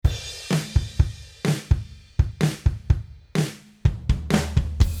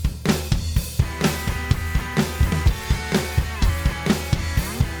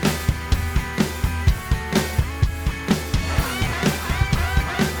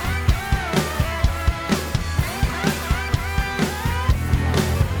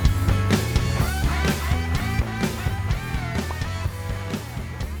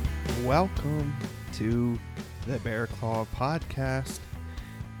welcome to the Bear Claw Podcast,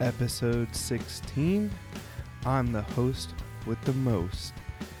 episode 16. I'm the host with the most.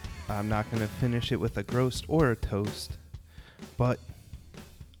 I'm not going to finish it with a gross or a toast, but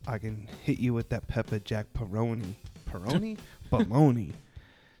I can hit you with that Pepper Jack Peroni. Peroni? Baloney.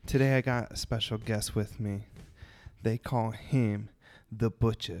 Today I got a special guest with me. They call him the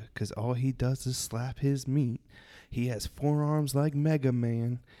Butcher because all he does is slap his meat. He has forearms like Mega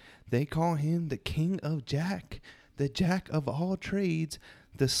Man. They call him the King of Jack, the Jack of all trades,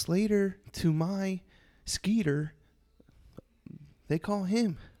 the Slater to my Skeeter. They call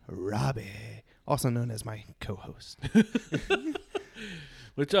him Robbie, also known as my co-host.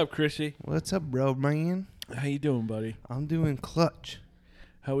 What's up, Chrissy? What's up, bro, man? How you doing, buddy? I'm doing clutch.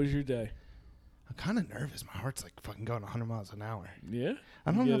 How was your day? I'm kind of nervous. My heart's like fucking going 100 miles an hour. Yeah?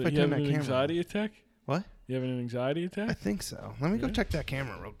 I don't know if I turned that camera. You having an anxiety attack? What? You having an anxiety attack? I think so. Let me go check that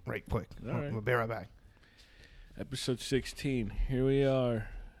camera right quick. All right. We'll be right back. Episode 16. Here we are,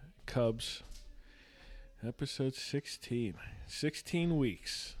 Cubs. Episode 16. 16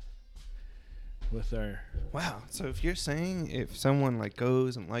 weeks with our... Wow. So if you're saying if someone like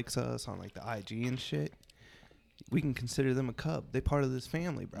goes and likes us on like the IG and shit, we can consider them a Cub. They're part of this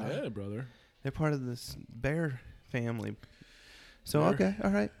family, bro. Yeah, brother. They're part of this Bear family. So, Bear. okay.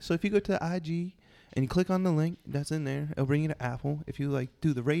 All right. So if you go to the IG and you click on the link that's in there, it'll bring you to Apple. If you like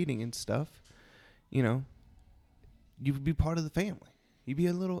do the rating and stuff, you know, you would be part of the family. You'd be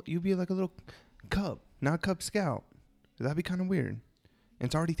like a little Cub, not a Cub Scout. That'd be kind of weird. And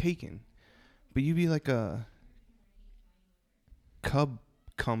it's already taken. But you'd be like a Cub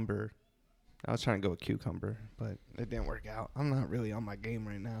Cumber. I was trying to go with cucumber, but it didn't work out. I'm not really on my game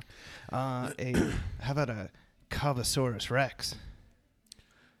right now. How about a Cubbosaurus Rex?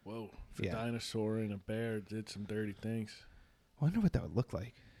 Whoa. If a Yeah. dinosaur and a bear did some dirty things. I wonder what that would look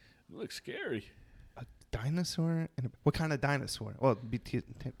like. It looks scary. A dinosaur? What kind of dinosaur? Well, it'd be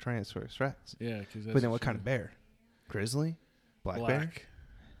Tyrannosaurus Rex. Yeah, because that's... But then what kind of bear? Grizzly? Black bear?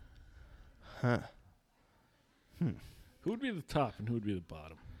 Huh. Who would be the top and who would be the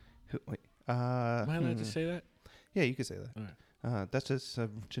bottom? Wait. Am I allowed to say that? Yeah, you could say that. All right. That's just a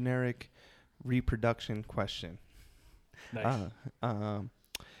generic reproduction question. Nice.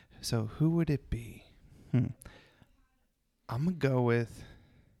 So who would it be? I'm gonna go with.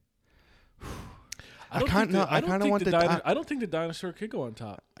 I don't think the dinosaur could go on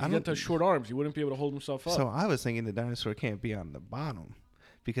top. He got those short arms. He wouldn't be able to hold himself up. So I was thinking the dinosaur can't be on the bottom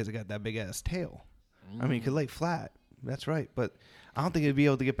because it got that big ass tail. I mean, it could lay flat. That's right, but I don't think it'd be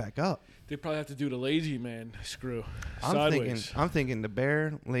able to get back up. They probably have to do the lazy man screw I'm sideways. thinking the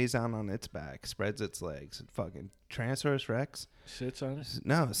bear lays down on its back, spreads its legs, and fucking Tyrannosaurus Rex Sits on it?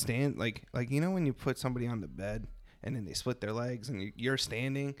 No, stand like you know when you put somebody on the bed and then they split their legs and you're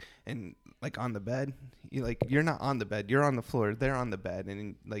standing and like on the bed, you're not on the bed, you're on the floor, they're on the bed,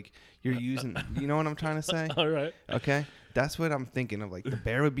 and like you're using, you know what I'm trying to say? All right. Okay, that's what I'm thinking of. Like the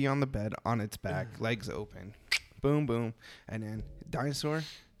bear would be on the bed on its back, legs open, boom boom, and then dinosaur is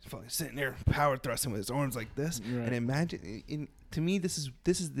fucking sitting there power thrusting with his arms like this. Right. And imagine, to me, this is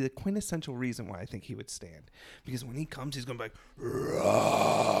the quintessential reason why I think he would stand, because when he comes, he's gonna be like.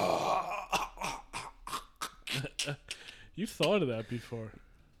 You've thought of that before.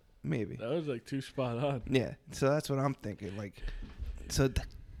 Maybe. That was like too spot on. Yeah, so that's what I'm thinking. Like, so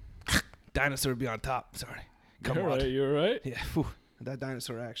dinosaur would be on top. Sorry. Come on. Right, you're right. Yeah, whew, that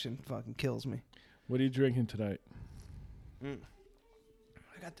dinosaur action fucking kills me. What are you drinking tonight? I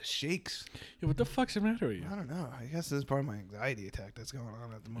got the shakes. Yeah, what the fuck's the matter with you? I don't know. I guess this is part of my anxiety attack that's going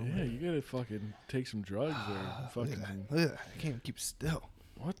on at the moment. Yeah, you gotta fucking take some drugs or fucking. Look at that. I can't even keep still.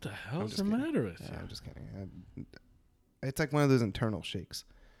 What the hell's just the kidding. matter with Yeah, you? I'm just kidding. It's like one of those internal shakes.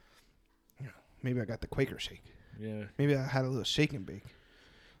 Yeah, maybe I got the Quaker shake. Yeah. Maybe I had a little shake and bake.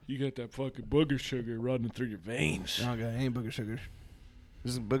 You got that fucking booger sugar running through your veins. I don't got any booger sugar.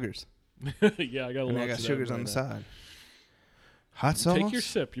 This is boogers. Yeah, I got a And lot I got sugars on the side. Hot sauce? Take your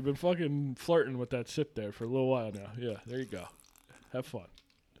sip. You've been fucking flirting with that sip there for a little while now. Yeah, there you go. Have fun.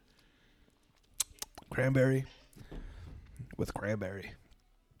 Cranberry with cranberry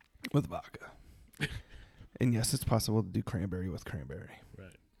with vodka. And yes, it's possible to do cranberry with cranberry.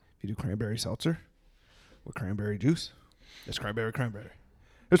 Right. If you do cranberry seltzer with cranberry juice, it's cranberry.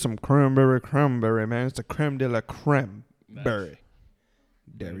 It's some cranberry, man. It's a creme de la creme berry.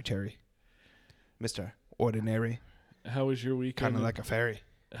 Dairy cherry. Mr. Ordinary. How was your weekend? Kind of like a fairy.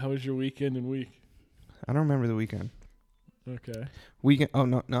 How was your weekend and week? I don't remember the weekend. Okay. Weekend. Oh,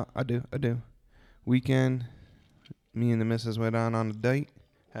 no, I do. Weekend, me and the missus went on a date,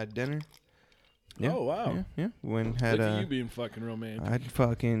 had dinner. Yeah, oh, wow. Yeah. When had Look at you being fucking romantic. I'd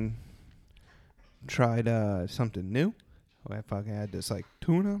fucking tried something new. I fucking had this like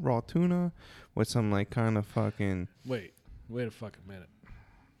raw tuna, with some like kind of fucking. Wait a fucking minute.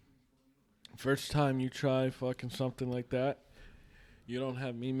 First time you try fucking something like that, you don't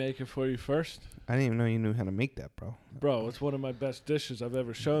have me make it for you first? I didn't even know you knew how to make that, bro. Bro, it's one of my best dishes I've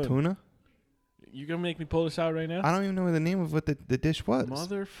ever shown. Tuna? You gonna make me pull this out right now? I don't even know the name of what the dish was.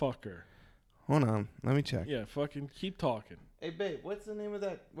 Motherfucker. Hold on, let me check. Yeah, fucking keep talking. Hey, babe, what's the name of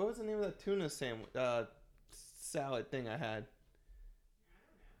that? What was the name of that tuna sandwich salad thing I had?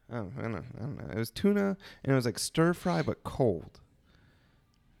 Oh, I don't know. It was tuna, and it was like stir fry but cold.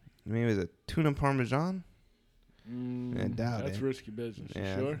 Maybe it was a tuna parmesan. I doubt that's it. risky business.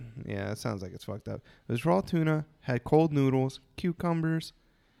 Yeah, You sure? Yeah, that sounds like it's fucked up. It was raw tuna, had cold noodles, cucumbers,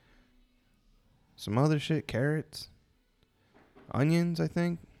 some other shit, carrots, onions, I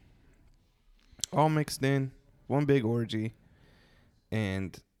think, all mixed in, one big orgy,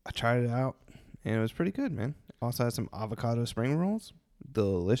 and I tried it out, and it was pretty good, man. Also had some avocado spring rolls,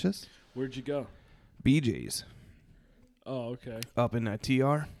 delicious. Where'd you go? BJ's. Oh, okay. Up in that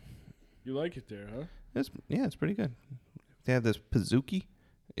TR. You like it there, huh? It's pretty good. They have this Pizookie.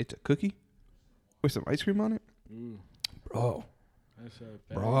 It's a cookie with some ice cream on it. Ooh, Bro. that's a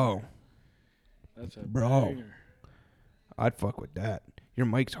banger. Bro. That's a Bro. banger. I'd fuck with that. Your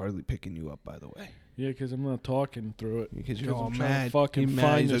mic's hardly picking you up, by the way. Yeah, because I'm not talking through it. Because you're all I'm trying mad. to fucking You're mad.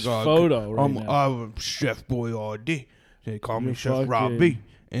 find He's this like, photo right now. I'm Chef Boyardee. They call me You're Chef fucking- Robbie.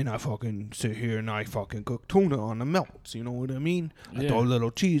 And I fucking sit here and I fucking cook tuna on the melts. You know what I mean? I Yeah. throw a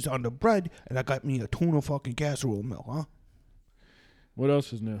little cheese on the bread and I got me a tuna fucking casserole melt, huh? What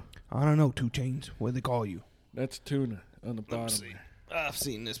else is new? I don't know, 2 Chains. What do they call you? That's tuna on the bottom. see. I've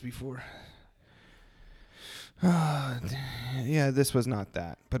seen this before. Yeah, this was not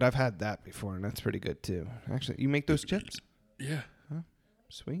that. But I've had that before and that's pretty good too. Actually, you make those chips? Yeah.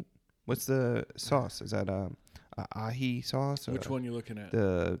 Sweet. What's the sauce? Is that a ahi sauce? Or Which one you looking at?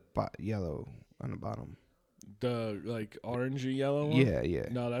 The yellow on the bottom. The like orangey yellow one? Yeah.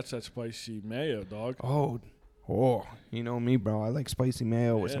 No, that's that spicy mayo, dog. Oh, you know me, bro. I like spicy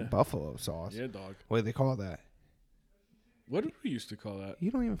mayo with some Yeah. buffalo sauce. Yeah, dog. What do they call that? What did we used to call that?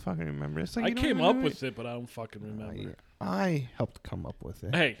 You don't even fucking remember. It's like I you don't came even up know with it, but I don't fucking remember. Yeah. I helped come up with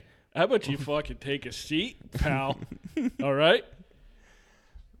it. Hey, how about you fucking take a seat, pal? All right?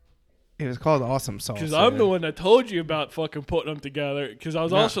 It was called Awesome Sauce. Because I'm the one that told you about fucking putting them together. Because I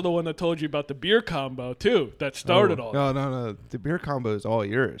was also the one that told you about the beer combo, too, that started all that. No. The beer combo is all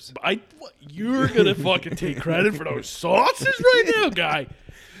yours. You're going to fucking take credit for those sauces right now, guy.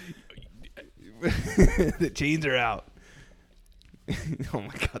 The chains are out. Oh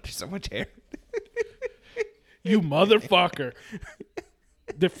my god, there's so much hair. You motherfucker.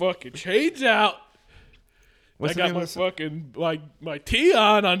 The fucking chain's out. What's I the got name my of the- fucking my tee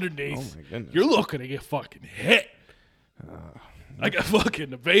on underneath. Oh my goodness. You're looking to get fucking hit. I got fucking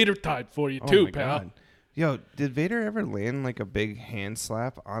the Vader tied for you too, my pal. God. Yo, did Vader ever land like a big hand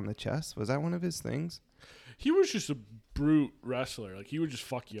slap on the chest? Was that one of his things? He was just a brute wrestler. Like he would just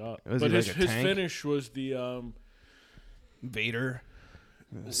fuck you up. Was But he his like a his tank? finish was the Vader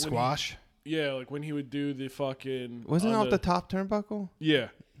squash. yeah, like when he would do the fuking Wasn't it on off the top turnbuckle? yeah.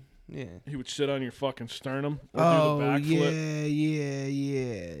 Yeah. He would sit on your fucking sternum or Oh, do the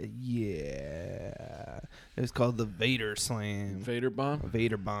backflip. yeah. It was called the Vader Slam. Vader bomb.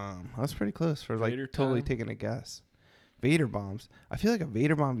 Vader Bomb. I was pretty close for like Vader totally time? taking a guess. Vader Bombs. I feel like a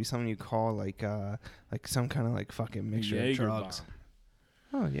Vader Bomb would be something you call like some kind of like fucking mixture of Jaeger drugs.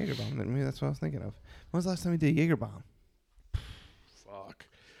 bomb. Oh, Jaeger Bomb. Then maybe that's what I was thinking of. When was the last time you did Jaeger Bomb? Fuck.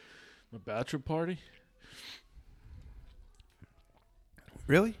 My bachelor party?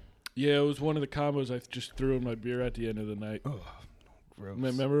 Really? Yeah, it was one of the combos I just threw in my beer at the end of the night. Oh, gross.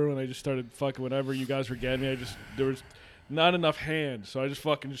 Remember when I just started fucking whenever you guys were getting me, there was not enough hands, so I just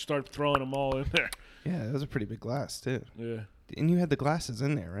fucking just started throwing them all in there. Yeah, that was a pretty big glass too. Yeah. And you had the glasses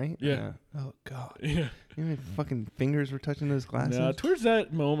in there, right? Yeah. Oh god. Yeah. You know, fucking fingers were touching those glasses. Now, towards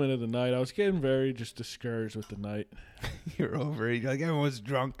that moment of the night, I was getting very just discouraged with the night. You're over it. You're like everyone's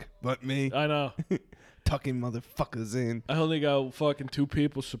drunk but me. I know. Tucking motherfuckers in. I only got fucking 2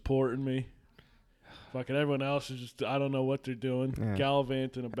 people supporting me. Fucking everyone else is just, I don't know what they're doing. Yeah.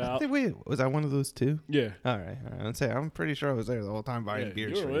 Gallivanting I about. think, wait, was I one of those two? Yeah. All right. I'd say I'm pretty sure I was there the whole time buying Yeah,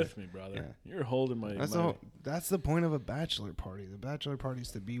 beers. you were for with me, brother. Yeah. You were holding my. That's the point of a bachelor party. The bachelor party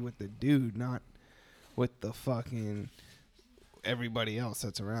is to be with the dude, not with the fucking everybody else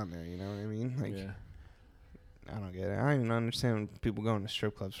that's around there. You know what I mean? Like, yeah. I don't get it. I don't even understand people going to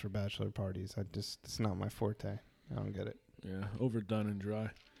strip clubs for bachelor parties. It's not my forte. I don't get it. Yeah. Overdone and dry.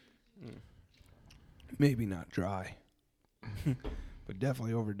 Maybe not dry, but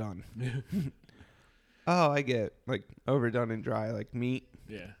definitely overdone. Oh, I get like overdone and dry, like meat.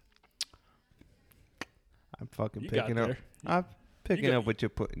 Yeah. I'm fucking You got picking up. there. I'm picking got- up what you're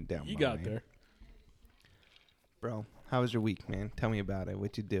putting down. You my got man. there. Bro. How was your week, man? Tell me about it.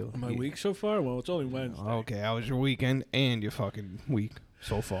 What you do? My week so far? Well, it's only Wednesday. Okay, how was your weekend and your fucking week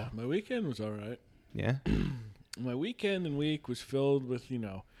so far? My weekend was all right. Yeah? My weekend and week was filled with,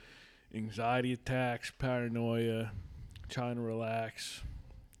 anxiety attacks, paranoia, trying to relax,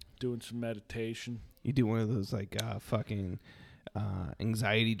 doing some meditation. You do one of those, like, fucking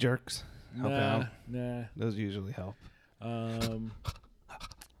anxiety jerks? Help out? Nah. Those usually help.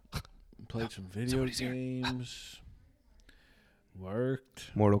 Played some video games.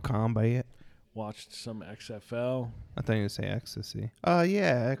 Worked. Mortal Kombat? Watched some XFL. I thought you were going to say ecstasy. Oh,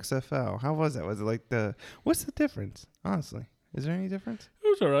 yeah, XFL. How was that? Was it like what's the difference, honestly? Is there any difference? It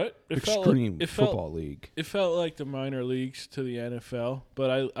was all right. Extreme Football League. It felt like the minor leagues to the NFL,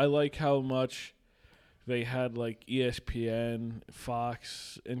 but I like how much they had like ESPN,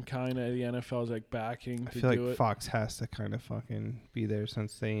 Fox, and kind of the NFL's like backing I to feel do like it. Fox has to kind of fucking be there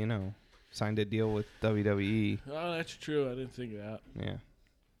since they, signed a deal with WWE. Oh, that's true. I didn't think of that. Yeah.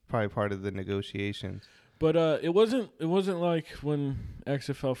 Probably part of the negotiations. But it wasn't like when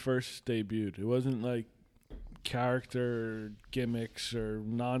XFL first debuted. It wasn't like character gimmicks or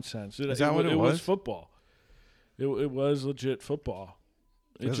nonsense. Is that what it was? It was football. It was legit football.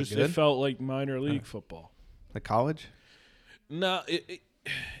 Was it It good? felt like minor league football. Like college? No,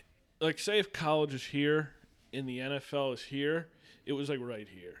 like say if college is here and the NFL is here, it was like right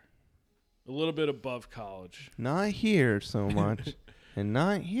here. A little bit above college. Not here so much. And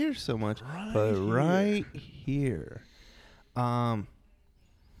not here so much. But right here. I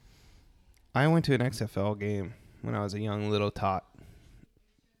went to an XFL game when I was a young little tot.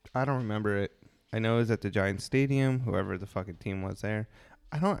 I don't remember it. I know it was at the Giants Stadium, whoever the fucking team was there.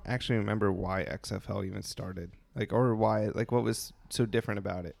 I don't actually remember why XFL even started. Or why, what was so different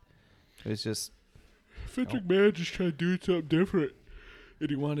about it. It was just... Vince McMahon just tried to do something different. And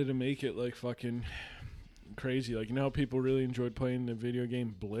he wanted to make it like fucking crazy. Like, how people really enjoyed playing the video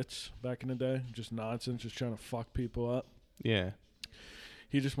game Blitz back in the day? Just nonsense, just trying to fuck people up. Yeah.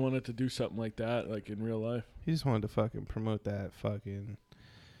 He just wanted to do something like that, like in real life. He just wanted to fucking promote that fucking...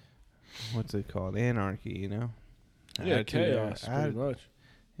 What's it called? Anarchy, Yeah, Attitude, chaos, pretty much.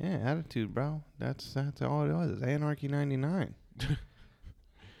 Yeah, attitude, bro. That's all it was. Anarchy 99.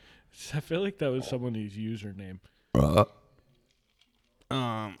 I feel like that was someone's username.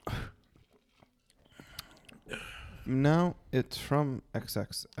 No, it's from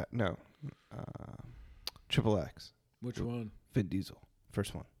Triple X. Which one? Vin Diesel.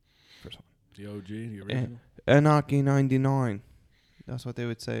 First one. The OG, the original? Anarchy 99. That's what they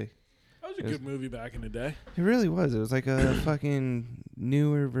would say. That was a good movie back in the day. It really was. It was like a fucking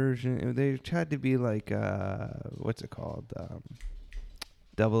newer version. They tried to be like, what's it called?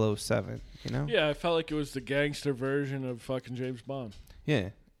 007, Yeah, I felt like it was the gangster version of fucking James Bond. Yeah.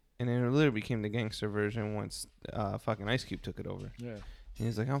 And then it literally became the gangster version once fucking Ice Cube took it over. Yeah. And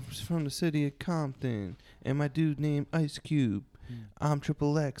he's like, I'm from the city of Compton, and my dude named Ice Cube. I'm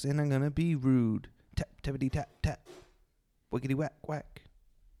Triple X, and I'm gonna be rude. Tap, tappity, tap, tap. Wickety, whack, whack.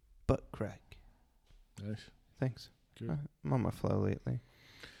 Butt crack. Nice. Thanks. Good. I'm on my flow lately.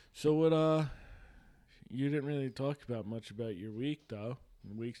 So what, you didn't really talk about much about your week, though.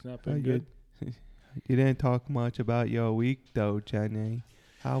 The week's not been good. You didn't talk much about your week, though, Jenny.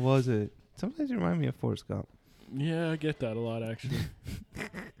 How was it? Sometimes you remind me of Forrest Gump. Yeah, I get that a lot, actually.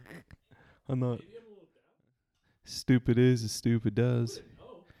 I'm not. Stupid is as stupid does.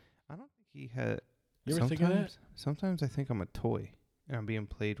 I don't think he had. You ever think of that? Sometimes I think I'm a toy and I'm being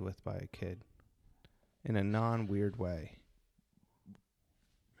played with by a kid in a non-weird way.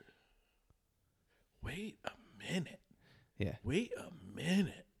 Wait a minute. Yeah. Wait a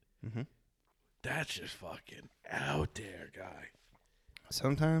minute. Mm-hmm. That's just fucking out there, guy.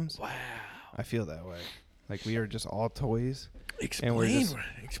 Sometimes Wow. I feel that way. Like we are just all toys. Explain we're just,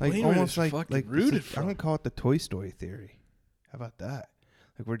 explain like where almost it's like fucking rooted I from. don't call it the Toy Story theory. How about that?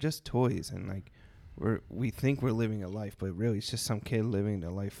 Like we're just toys, and like we think we're living a life, but really it's just some kid living a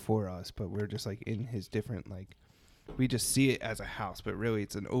life for us. But we're just like in his different like. We just see it as a house, but really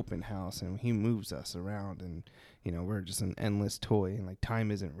it's an open house, and he moves us around, and we're just an endless toy, and like time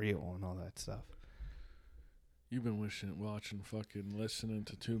isn't real and all that stuff. You've been watching, fucking listening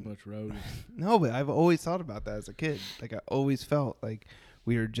to too much roadies. No, but I've always thought about that as a kid. Like I always felt like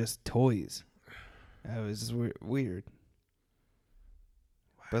we were just toys. It was just weird.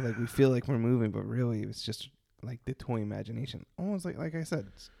 Wow. But like we feel like we're moving, but really it's just like the toy imagination. Almost like I said,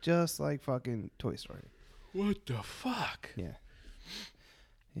 it's just like fucking Toy Story. What the fuck? Yeah.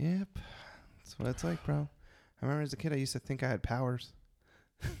 Yep. That's what it's like, bro. I remember as a kid, I used to think I had powers.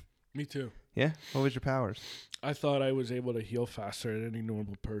 Me too. Yeah? What was your powers? I thought I was able to heal faster than any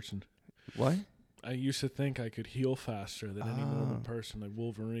normal person. What? I used to think I could heal faster than any normal person, like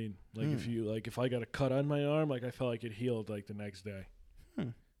Wolverine. Like if I got a cut on my arm, like I felt like it healed like the next day.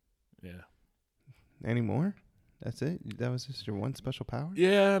 Yeah. Any more? That's it? That was just your one special power?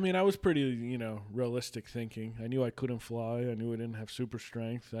 Yeah, I mean, I was pretty, realistic thinking. I knew I couldn't fly. I knew I didn't have super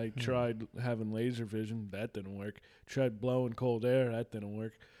strength. I tried having laser vision. That didn't work. Tried blowing cold air. That didn't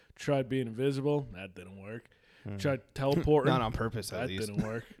work. Tried being invisible. That didn't work. Tried teleporting. Not on purpose, at that least. didn't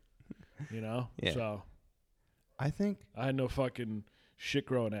work. Yeah. So I think... I had no fucking shit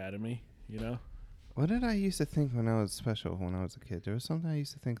growing out of me, What did I used to think when I was special when I was a kid? There was something I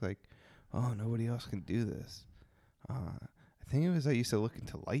used to think like, oh, nobody else can do this. I think it was I used to look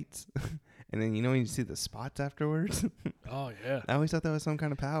into lights. And then, when you see the spots afterwards? Oh, yeah. I always thought that was some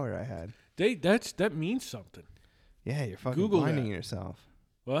kind of power I had. That means something. Yeah, you're fucking Google blinding that. yourself.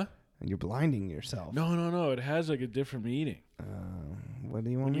 What? And you're blinding yourself. No. It has like a different meaning. What do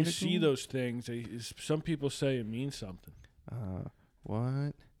you want When me you to see those things, some people say it means something.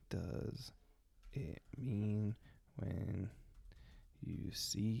 What does it mean when you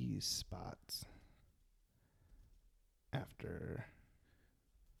see spots after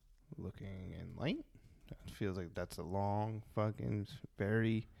looking in light? It feels like that's a long fucking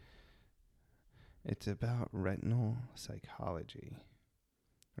very... It's about retinal psychology.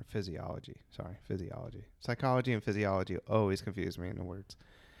 Or physiology. Sorry, physiology. Psychology and physiology always confuse me in the words.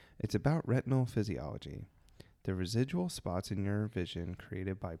 It's about retinal physiology. The residual spots in your vision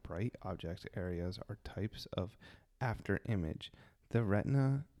created by bright object areas are types of after image. The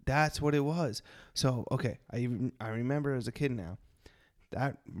retina, that's what it was. So, okay, I remember as a kid now.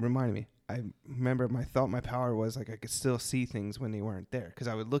 That reminded me. I remember my power was like I could still see things when they weren't there. Because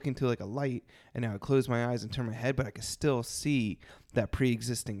I would look into like a light and I would close my eyes and turn my head, but I could still see that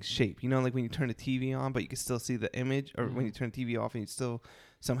pre-existing shape. Like when you turn the TV on, but you could still see the image, or when you turn the TV off and you still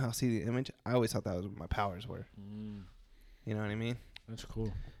somehow see the image. I always thought that was what my powers were. You know what I mean? That's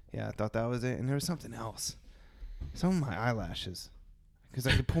cool. Yeah, I thought that was it. And there was something else. Some of my eyelashes. Because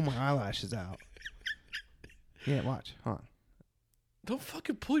I could pull my eyelashes out. Yeah, watch. Hold on. Don't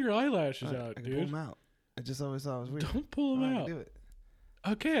fucking pull your eyelashes out, I can dude. pull them out. I just always thought it was weird. Don't pull them I out. can do it.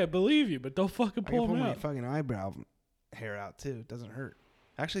 Okay, I believe you, but don't fucking I can pull pull them my out. fucking eyebrow hair out, too. It doesn't hurt.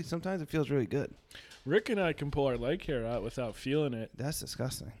 Actually, sometimes it feels really good. Rick and I can pull our leg hair out without feeling it. That's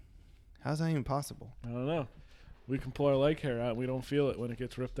disgusting. How's that even possible? I don't know. We can pull our leg hair out and we don't feel it when it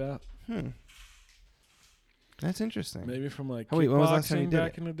gets ripped out. That's interesting. Maybe from like when was the last time you kickboxing did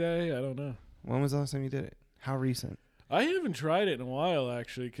back it? in the day. I don't know. When was the last time you did it? How recent? I haven't tried it in a while,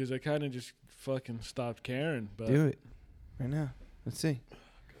 actually, because I kind of just fucking stopped caring. But Do it. Right now. Let's see.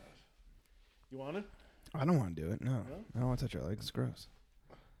 You want it? I don't want to do it. No. I don't want to touch your legs. It's gross.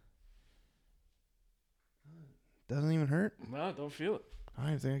 Doesn't even hurt? No, don't feel it. I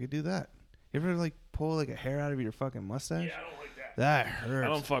don't even think I could do that. You ever like pull like a hair out of your fucking mustache? Yeah, I don't like that. That hurts. I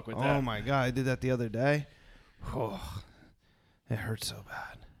don't fuck with that. Oh my god, I did that the other day. Oh, it hurt so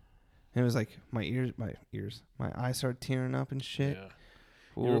bad. And it was like my eyes started tearing up and shit.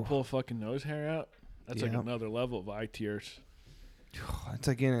 Yeah. You ever pull a fucking nose hair out? That's like another level of eye tears. It's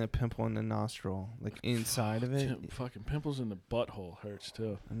like getting a pimple in the nostril, like inside of it. Fucking pimples in the butthole hurts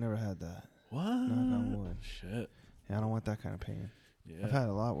too. I've never had that. What? Knock on wood. Shit. Yeah, I don't want that kind of pain. Yeah. I've had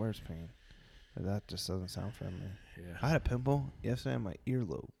a lot worse pain. But that just doesn't sound friendly. Yeah. I had a pimple yesterday on my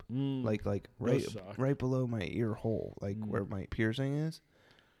earlobe. Like right below my ear hole, like where my piercing is.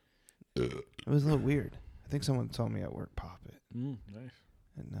 It was a little weird. I think someone saw me at work pop it. Nice.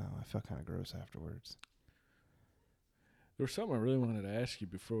 And no, I felt kind of gross afterwards. There was something I really wanted to ask you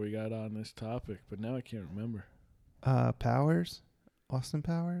before we got on this topic, but now I can't remember. Powers, Austin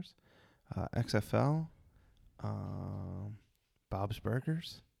Powers, XFL, Bob's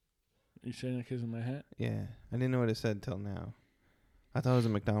Burgers. You saying that because of my hat? Yeah, I didn't know what it said until now. I thought it was a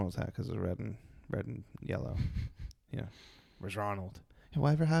McDonald's hat because it was red and yellow. Yeah, where's Ronald? Hey,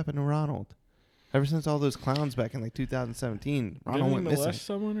 whatever happened to Ronald? Ever since all those clowns back in like 2017, Ronald went missing. Molest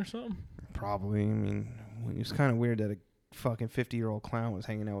someone or something? Probably. I mean, it was kind of weird that a fucking 50-year-old clown was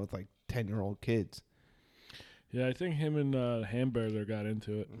hanging out with like 10-year-old kids. Yeah, I think him and Hamburger got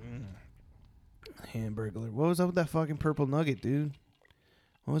into it. Hamburglar. What was up with that fucking purple nugget, dude?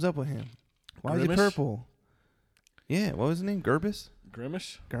 What was up with him? Why is he Grimace? purple? Yeah, what was his name? Gerbis?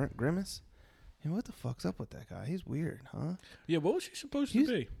 Grimace? Grimace? Yeah, what the fuck's up with that guy? He's weird, huh? Yeah, what was he supposed to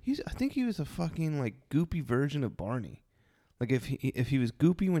be? I think he was a fucking like goopy version of Barney. Like if he was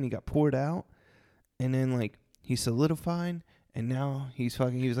goopy when he got poured out, and then like he solidified, And now he was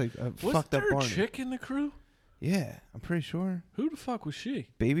like a Was fucked up there a Barney. chick in the crew? Yeah, I'm pretty sure. Who the fuck was she?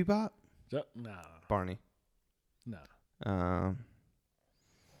 Baby Bop? Nah. Barney. Nah. I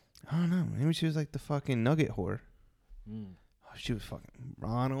don't know. Maybe she was like the fucking nugget whore. Mm. Oh, she was fucking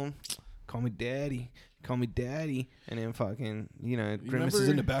Ronald. Call me daddy. Call me daddy. And then fucking, Grimace is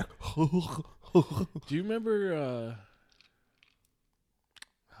in the back. Do you remember?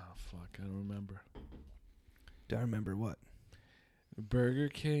 Oh fuck, I don't remember. Do I remember what? Burger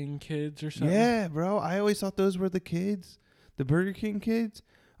King kids or something? Yeah, bro. I always thought those were the kids. The Burger King kids.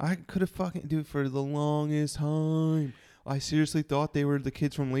 I could have fucking, dude, for the longest time. I seriously thought they were the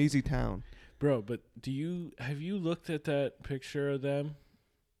kids from Lazy Town. Bro, but have you looked at that picture of them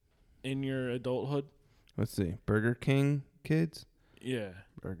in your adulthood? Let's see. Burger King kids? Yeah.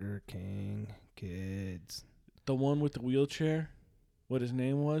 Burger King kids. The one with the wheelchair? What his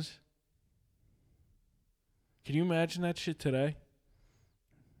name was? Can you imagine that shit today?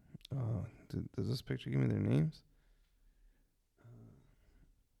 Oh, does this picture give me their names?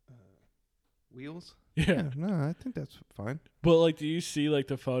 Wheels? Yeah. No, I think that's fine. But, like, do you see, like,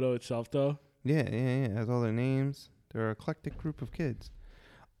 the photo itself, though? Yeah. It has all their names. They're an eclectic group of kids.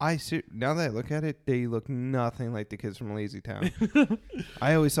 Now that I look at it, they look nothing like the kids from Lazy Town.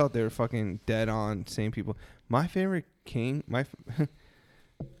 I always thought they were fucking dead on same people. My favorite king,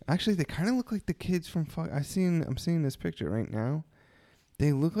 actually, they kind of look like the kids from I'm seeing this picture right now.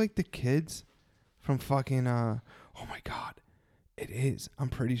 They look like the kids from fucking oh my god, it is. I'm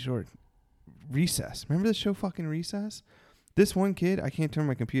pretty sure. Recess. Remember the show fucking Recess? This one kid, I can't turn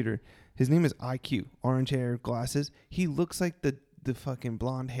my computer. His name is IQ. Orange hair, glasses. He looks like the fucking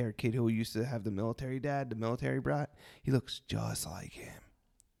blonde hair kid who used to have the military dad, the military brat. He looks just like him.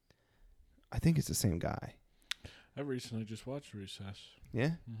 I think it's the same guy. I recently just watched Recess.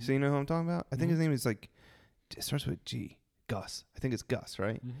 Yeah? Mm-hmm. So you know who I'm talking about? I think his name is like, it starts with G. Gus. I think it's Gus,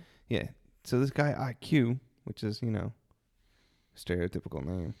 right? Mm-hmm. Yeah. So this guy IQ, which is, stereotypical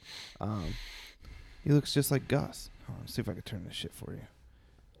name. He looks just like Gus. Hold on, see if I can turn this shit for you.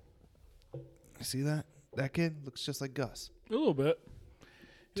 You see that? That kid looks just like Gus. A little bit.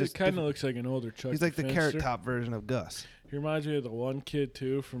 Just It kind of looks like an older Chuck. He's like the Finster. Carrot Top version of Gus. He reminds me of the one kid,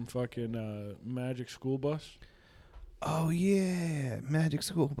 too, from fucking Magic School Bus. Oh, yeah. Magic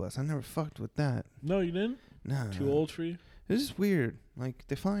School Bus. I never fucked with that. No, you didn't? No. Too old for you? It's just weird. Like,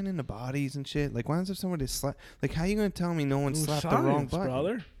 defining the bodies and shit. Like, why is there somebody slap? Like, how you going to tell me no one slapped the wrong button?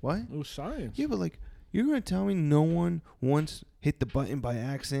 Brother. What? It was science. Yeah, but like, you're going to tell me no one once hit the button by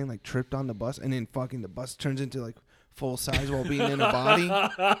accident, like tripped on the bus, and then fucking the bus turns into like full size while being in a body?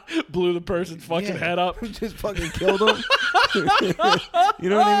 Blew the person's fucking head up. Just fucking killed him. You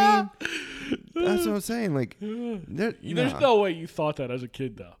know what I mean? That's what I'm saying. Like, there's no way you thought that as a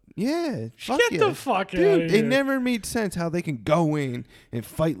kid, though. Yeah, fuck Get yeah. the fuck out Dude, of it here. never made sense how they can go in and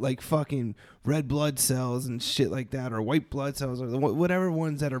fight like fucking red blood cells and shit like that, or white blood cells, or whatever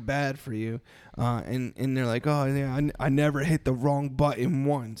ones that are bad for you. And they're like, oh, yeah, I never hit the wrong button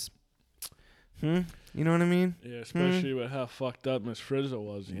once. You know what I mean? Yeah, especially with how fucked up Miss Frizzle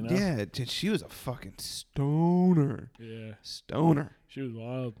was, you know? Yeah, dude, she was a fucking stoner. Yeah. Stoner. She was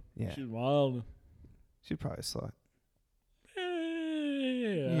wild. Yeah. She was wild. She'd probably a slut.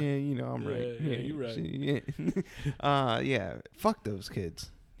 Yeah. Yeah, you know I'm right. Yeah, you're right. Yeah. Fuck those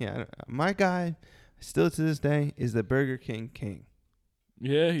kids. Yeah, my guy, still to this day, is the Burger King king.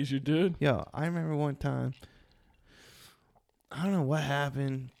 Yeah, he's your dude. Yo, I remember one time, I don't know what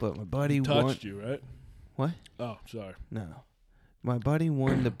happened, but my buddy Touched you, right? What? Oh, sorry. No. My buddy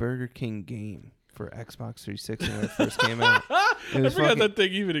won the Burger King game for Xbox 360 when it first came out. I forgot that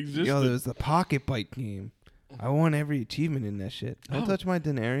thing even existed. Yo, there was the Pocket Bite game. I won every achievement in that shit. Don't touch my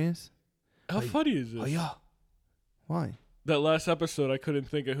Daenerys. How funny is this? Oh, yeah. Why? That last episode, I couldn't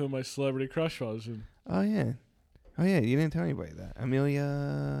think of who my celebrity crush was. And Oh, yeah. Oh, yeah. You didn't tell anybody that.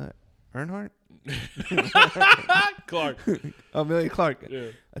 Amelia Earnhardt? Clark. Amelia Clark. Yeah.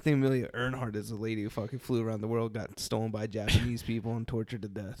 I think Amelia Earnhardt is a lady who fucking flew around the world, got stolen by Japanese people, and tortured to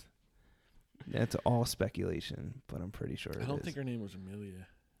death. That's all speculation, but I'm pretty sure it is. I don't think her name was Amelia.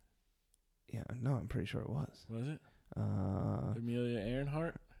 Yeah, no, I'm pretty sure it was. Was it? Amelia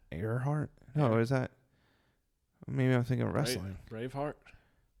Earhart? Earhart? No, is that? Maybe I'm thinking of wrestling. Braveheart?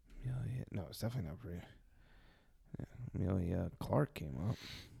 Amelia, no, it's definitely not Brave. Yeah, Amelia Clark came up.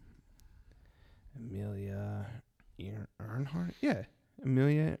 Amelia Earnhardt? Yeah,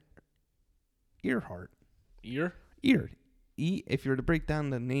 Amelia Earhart. Ear? Ear. If you were to break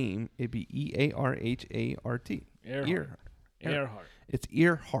down the name, it'd be Earhart. Earhart. It's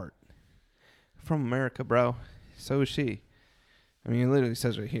Earhart. From America, bro. So is she. I mean, it literally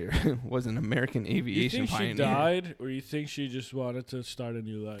says right here, was an American You aviation think she pioneer. died, or you think she just wanted to start a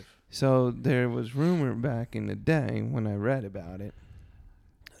new life? So there was rumor back in the day when I read about it,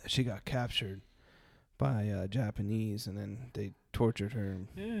 she got captured by Japanese, and then they tortured her.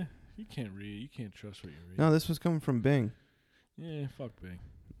 Yeah, you can't read. You can't trust what you read. No, this was coming from Bing. Yeah, fuck Bing.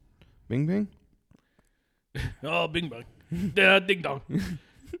 Bing Bing? Oh, Bing Bong. Yeah, ding dong.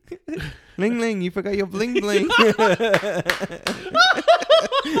 Ling Ling, you forgot your bling bling.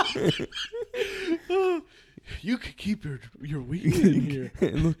 You could keep your weed in here.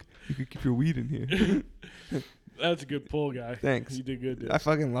 Look, you could keep your weed in here. That's a good pull, guy. Thanks. You did good, dude. I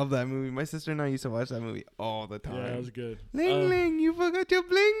fucking love that movie. My sister and I used to watch that movie all the time. Yeah, that was good. Ling Ling, you forgot your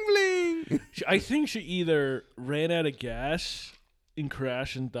bling bling. I think she either ran out of gas and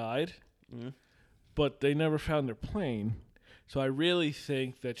crashed and died, but they never found their plane. So I really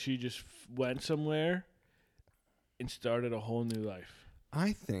think that she just went somewhere and started a whole new life.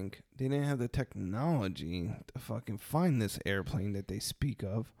 I think they didn't have the technology to fucking find this airplane that they speak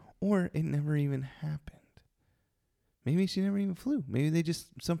of, or it never even happened. Maybe she never even flew. Maybe they just,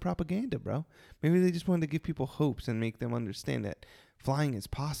 some propaganda, bro. Maybe they just wanted to give people hopes and make them understand that flying is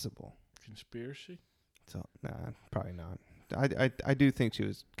possible. Conspiracy? So, nah, probably not. I do think she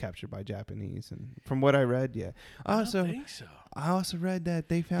was captured by Japanese, and from what I read, yeah. I don't think so. I also read that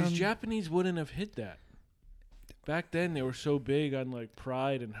they found Because Japanese wouldn't have hit that. Back then, they were so big on like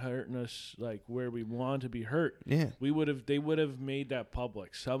pride and hurting us like where we want to be hurt. Yeah. They would have made that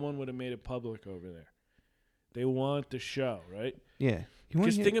public. Someone would have made it public over there. They want the show, right? Yeah.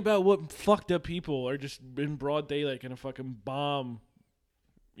 Just think about what fucked up people are just in broad daylight in a fucking bomb,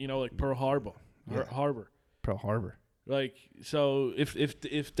 like Pearl Harbor. Yeah. Pearl Harbor. Like, so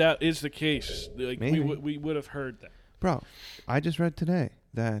if that is the case, like we would have heard that. Bro, I just read today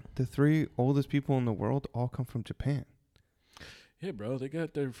that the 3 oldest people in the world all come from Japan. Yeah, bro, they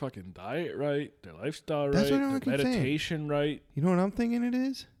got their fucking diet right, their lifestyle That's right, what I their keep saying. meditation right. You know what I'm thinking it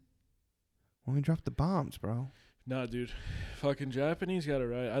is? When we drop the bombs, bro. Nah, dude, fucking Japanese got it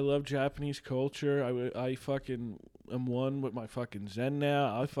right. I love Japanese culture. I fucking am one with my fucking Zen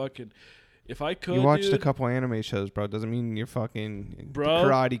now. If I could, you watched dude, a couple anime shows, bro. Doesn't mean you're fucking Bro,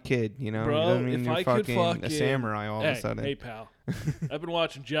 Karate Kid, you know? bro, Doesn't mean if you're I could fucking a samurai all of a sudden. Hey, pal. I've been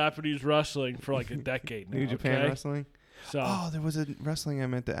watching Japanese wrestling for like a decade now. New Japan okay? wrestling? So Oh, there was a wrestling I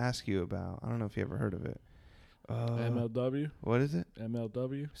meant to ask you about. I don't know if you ever heard of it. MLW? What is it?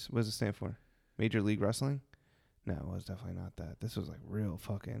 MLW? What does it stand for? Major League Wrestling? No, it was definitely not that. This was like real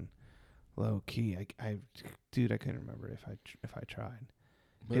fucking low key. Dude, I couldn't remember if I tried.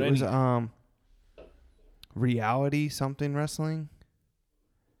 But It was reality something wrestling.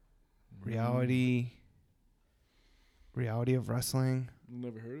 Reality of wrestling.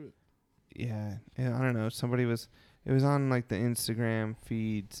 Never heard of it. Yeah, I don't know. It was on like the Instagram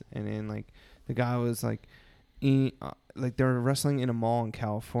feeds, and then like the guy was like, like they were wrestling in a mall in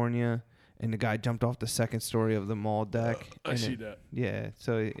California, and the guy jumped off the second story of the mall deck. I see that. Yeah,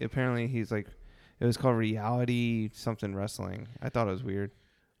 so apparently he's like, it was called reality something wrestling. I thought it was weird.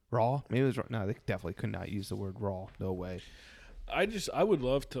 Raw? Maybe it was raw. No, they definitely could not use the word raw. No way. I would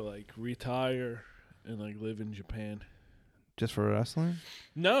love to like retire and like live in Japan. Just for wrestling?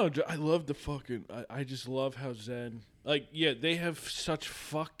 No, I love the fucking. I just love how Zen. Like, yeah, they have such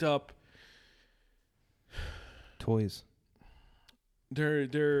fucked up. Toys.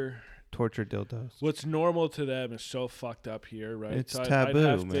 They're Torture dildos. what's normal to them is so fucked up here, right? It's So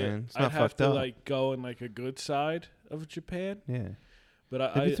taboo, man. It's not I'd have fucked to up. like go in like a good side of Japan, Yeah.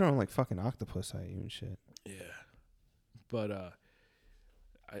 but They'd be throwing like fucking octopus at you and shit. yeah, but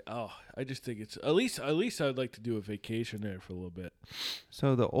I just think it's at least I'd like to do a vacation there for a little bit.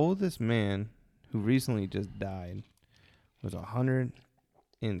 So the oldest man who recently just died was 100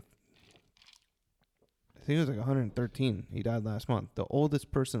 and I think it was like 113. He died last month. The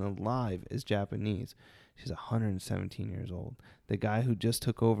oldest person alive is Japanese. She's 117 years old. The guy who just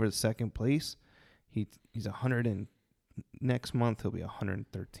took over the second place, he's 100 and next month he'll be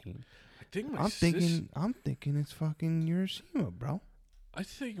 113. I think I'm thinking it's fucking Hiroshima, bro. I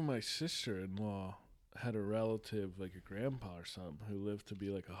think my sister-in-law had a relative, like a grandpa or something, who lived to be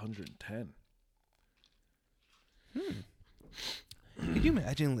like 110. Could you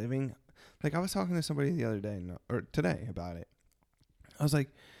imagine living? Like, I was talking to somebody the other day, or today, about it. I was like,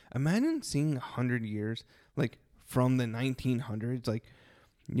 imagine seeing 100 years, like, from the 1900s. Like,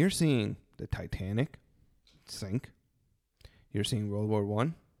 you're seeing the Titanic sink. You're seeing World War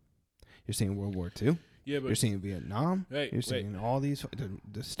I. You're seeing World War II. Yeah, but You're seeing Vietnam. You're seeing all these,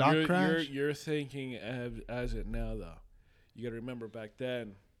 the stock crash. You're thinking as it now, though. You got to remember back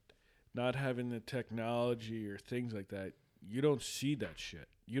then, not having the technology or things like that, You don't see that shit.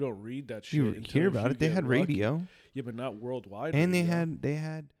 You don't read that shit. You hear about it. They had radio. Yeah, but not worldwide. And radio. they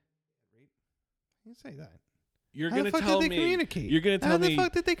had. You say that. You're How gonna the fuck tell did they me. communicate? You're gonna tell How me. the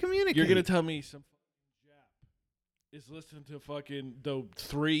fuck did they communicate? You're gonna tell me some fucking Jap is listening to fucking the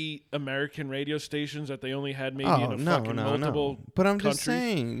 3 American radio stations that they only had maybe in a fucking multiple. But I'm just countries?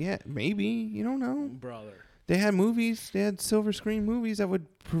 saying, yeah, maybe you don't know. Brother. They had movies. They had silver screen movies that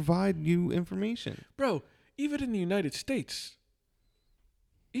would provide you information. Bro, even in the United States,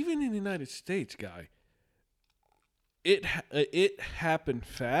 guy, it happened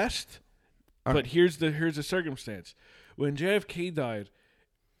fast. But here's the circumstance. When JFK died,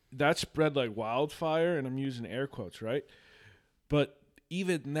 that spread like wildfire, and I'm using air quotes, right? But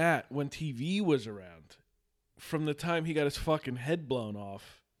even that, when TV was around, from the time he got his fucking head blown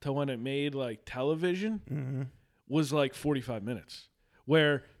off to when it made like television, was like 45 minutes.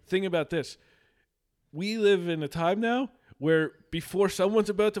 Where, think about this. We live in a time now where before someone's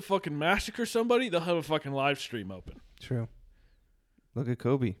about to fucking massacre somebody, they'll have a fucking live stream open. True. Look at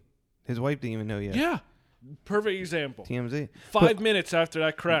Kobe. His wife didn't even know yet. Yeah. Perfect example. TMZ. 5 minutes after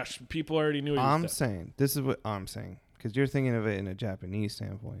that crash, people already knew he was I'm dead. saying, this is what I'm saying, because you're thinking of it in a Japanese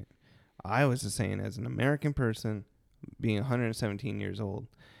standpoint. I was just saying, as an American person, being 117 years old,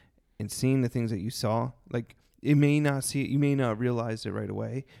 and seeing the things that you saw, like, you may not realize it right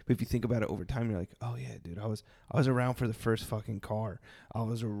away, but if you think about it over time, you're like, oh yeah, dude, I was around for the first fucking car. I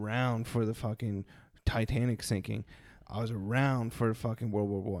was around for the fucking Titanic sinking. I was around for fucking World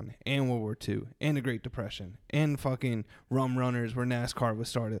War I and World War II and the Great Depression and fucking Rum Runners where NASCAR was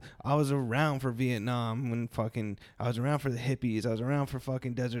started. I was around for Vietnam when I was around for the hippies. I was around for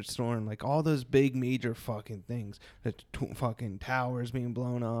fucking Desert Storm. Like all those big major fucking things. The fucking towers being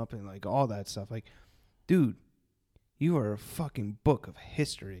blown up and like all that stuff. Like, dude, you are a fucking book of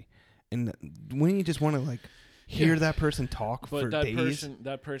history. And when you just want to like hear that person talk for days.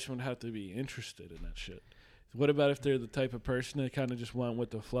 That person would have to be interested in that shit. What about if they're the type of person that kind of just went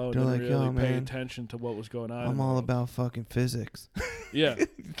with the flow and didn't really pay attention to what was going on? I'm all about fucking physics. Yeah.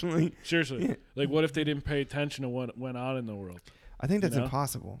 Like, seriously. Yeah. Like, what if they didn't pay attention to what went on in the world? I think that's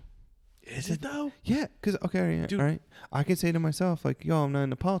impossible. Is it though? Yeah, because, okay, dude, all right. I can say to myself, like, yo, I'm not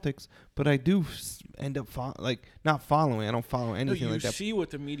into politics, but I do end up, not following. I don't follow anything like that. You see what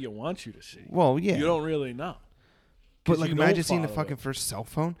the media wants you to see. Well, yeah. You don't really know. But like, imagine seeing the fucking first cell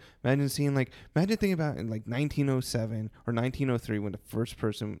phone. Imagine thinking about in like 1907 or 1903 when the first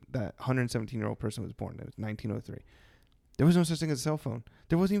person, that 117-year-old person was born. It was 1903. There was no such thing as a cell phone.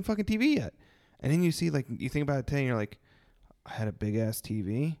 There wasn't even fucking TV yet. And then you see, like, you think about it today and you're like, I had a big ass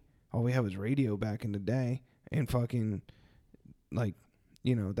TV. All we had was radio back in the day. And fucking, like,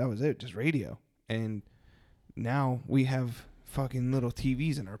 you know, that was it, just radio. And now we have fucking little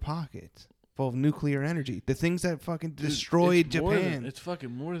TVs in our pockets. Full of nuclear energy. The things that fucking destroyed Japan. It's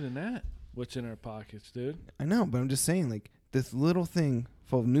fucking more than that. What's in our pockets, dude? I know, but I'm just saying, like, this little thing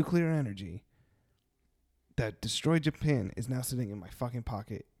full of nuclear energy that destroyed Japan is now sitting in my fucking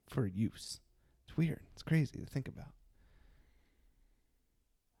pocket for use. It's weird. It's crazy to think about.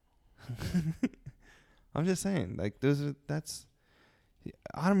 I'm just saying, like,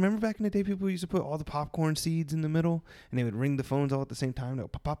 I remember back in the day, people used to put all the popcorn seeds in the middle, and they would ring the phones all at the same time. They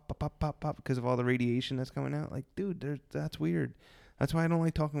would pop, pop, pop, pop, pop, pop, because of all the radiation that's coming out. Like, dude, that's weird. That's why I don't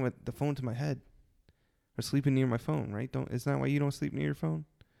like talking with the phone to my head or sleeping near my phone, right? Isn't that why you don't sleep near your phone?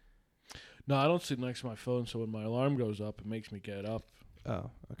 No, I don't sleep next to my phone, so when my alarm goes up, it makes me get up.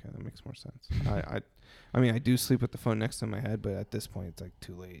 Oh, okay, that makes more sense. I mean, I do sleep with the phone next to my head, but at this point, it's like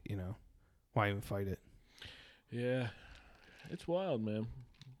too late, you know? Why even fight it? Yeah. It's wild, man.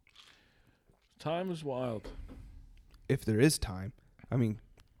 Time is wild. If there is time. I mean,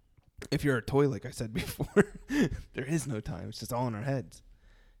 if you're a toy, like I said before, there is no time. It's just all in our heads.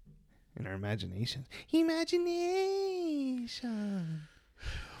 In our imagination. Imagination.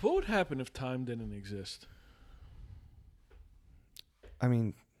 What would happen if time didn't exist? I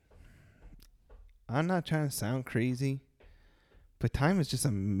mean, I'm not trying to sound crazy, but time is just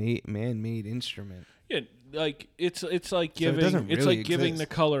a man-made instrument. Yeah, like it's like giving giving the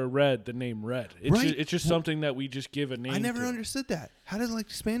color red the name red. It's just something that we just give a name. I never understood that. How does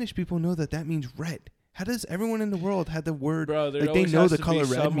like Spanish people know that means red? How does everyone in the world have the word? Bro, like they know the color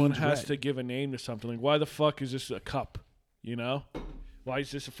red someone means has red. to give a name to something. Like, why the fuck is this a cup? You know, why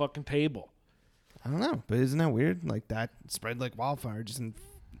is this a fucking table? I don't know, but isn't that weird? Like that spread like wildfire, just in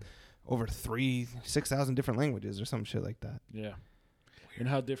over 6,000 different languages or some shit like that. Yeah. And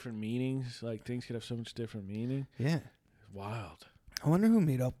how different meanings, like things could have so much different meaning. Yeah. It's wild. I wonder who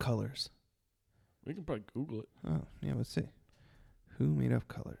made up colors. We can probably Google it. Oh, yeah, let's see. Who made up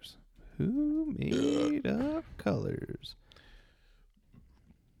colors? Who made up colors?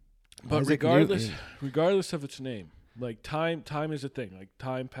 But Isaac regardless, Newton. regardless of its name, like time is a thing. Like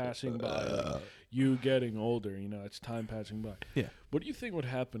time passing by, like you getting older. You know, it's time passing by. Yeah. What do you think would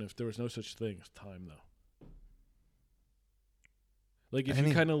happen if there was no such thing as time, though? Like if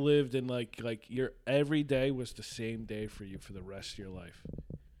you kind of lived in like your every day was the same day for you for the rest of your life.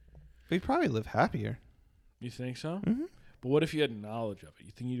 We'd probably live happier. You think so? Mm-hmm. But what if you had knowledge of it?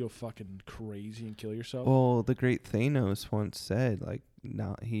 You think you'd go fucking crazy and kill yourself? Well, the great Thanos once said, like,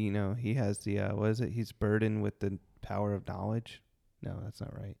 now he has the what is it? He's burdened with the power of knowledge. No, that's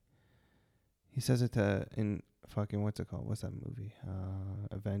not right. He says it in fucking what's it called? What's that movie?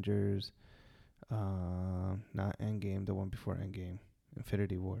 Avengers. Not Endgame. The one before Endgame.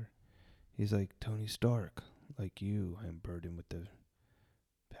 Infinity War. He's like, Tony Stark, like you, I'm burdened with the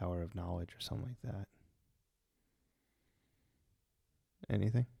power of knowledge or something like that.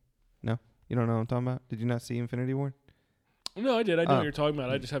 Anything? No? You don't know what I'm talking about? Did you not see Infinity War? No, I did. I know what you're talking about.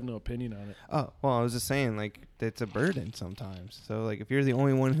 I just have no opinion on it. Oh, well, I was just saying, like, it's a burden sometimes. So, like, if you're the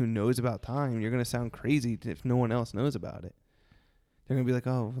only one who knows about time, you're going to sound crazy if no one else knows about it. They're going to be like,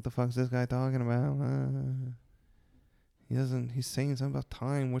 oh, what the fuck's this guy talking about? He's saying something about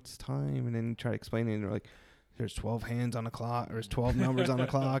time. What's time? And then you try to explain it, and they're like, there's 12 hands on the clock. There's 12 numbers on the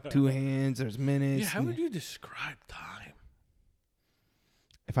clock. 2 hands. There's minutes. Yeah, how would you describe time?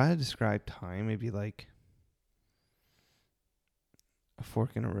 If I had to describe time, it'd be like a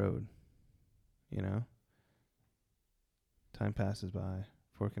fork in a road, you know? Time passes by,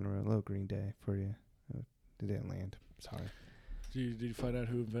 fork in the road, little Green Day for you. They didn't land. Sorry. Did you find out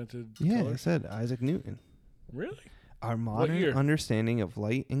who invented Yeah, color? I said Isaac Newton. Really? Our modern understanding of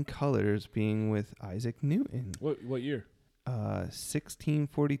light and colors being with Isaac Newton. What year?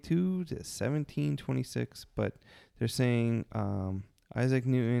 1642 to 1726, but they're saying Isaac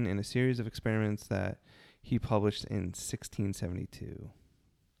Newton in a series of experiments that he published in 1672.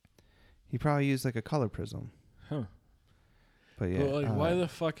 He probably used like a color prism. Huh. But yeah. But like, why the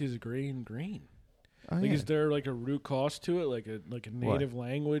fuck is green green? Oh, Like, yeah. is there like a root cause to it? Like a native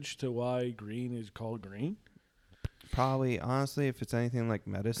language to why green is called green? Probably, honestly, if it's anything like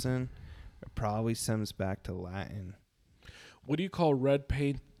medicine, it probably stems back to Latin. What do you call red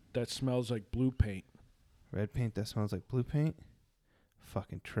paint that smells like blue paint? Red paint that smells like blue paint?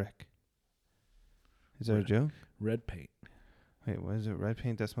 Fucking trick. Is that a joke? Red paint. Wait, what is it? Red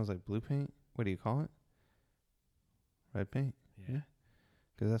paint that smells like blue paint? What do you call it? Red paint? Yeah.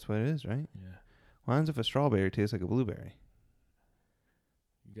 Because that's what it is, right? Yeah. What happens if a strawberry tastes like a blueberry?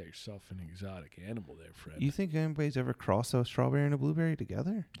 You got yourself an exotic animal there, Fred. You think anybody's ever crossed a strawberry and a blueberry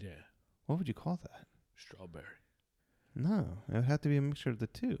together? Yeah. What would you call that? Strawberry. No, it would have to be a mixture of the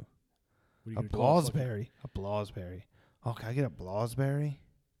two. What are you A gonna call it? blawsberry. A blawsberry. Oh, can I get a blawsberry?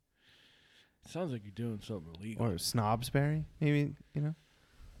 Sounds like you're doing something illegal. Or a snobsberry, maybe, you know?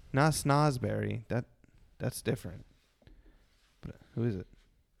 Not snozberry. That's different. But who is it?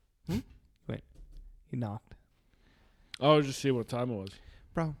 Wait. He knocked. I was just seeing what time it was.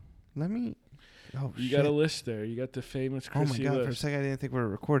 Bro, let me... Oh, You shit. got a list there. You got the famous Oh, my Chrissy God. list. For a second, I didn't think we were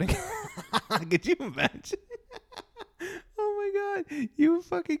recording. Could you imagine? Oh, my God. You would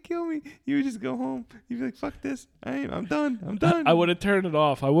fucking kill me. You would just go home. You'd be like, fuck this. I'm done. I'm done. I would have turned it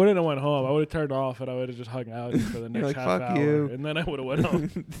off. I wouldn't have went home. I would have turned it off, and I would have just hung out for the next like, half fuck hour. you. And then I would have went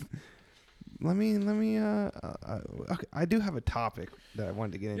home. Let me, okay, I do have a topic that I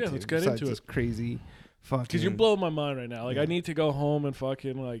wanted to get into. Yeah, let's get besides into this it. crazy fucking... Because you're blowing my mind right now. Like, Yeah. I need to go home and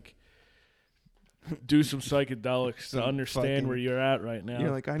fucking, like, do some psychedelics Some to understand fucking- where you're at right now. You're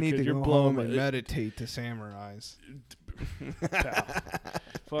like, I need to because go you're blowing home and my- meditate to samurais. Pal.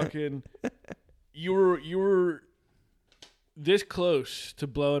 Fucking, you were this close to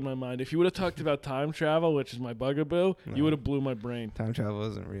blowing my mind. If you would have talked about time travel, which is my bugaboo, No. you would have blew my brain. Time travel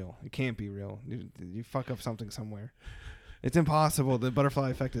isn't real. It can't be real. You fuck up something somewhere. It's impossible. The butterfly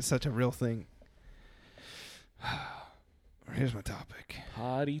effect is such a real thing. Here's my topic.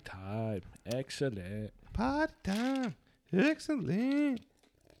 Party time. Excellent. Party time. Excellent.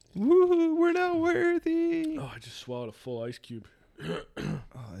 Woohoo, we're not worthy. Oh, I just swallowed a full ice cube.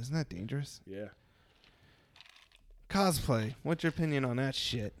 Oh, isn't that dangerous? Yeah. Cosplay. What's your opinion on that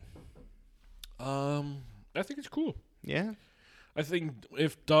shit? I think it's cool. Yeah? I think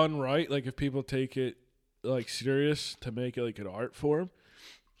if done right, like if people take it like serious to make it like an art form,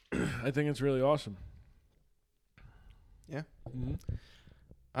 I think it's really awesome. Yeah? Mm-hmm.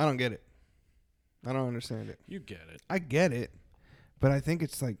 I don't get it. I don't understand it. You get it. I get it, but I think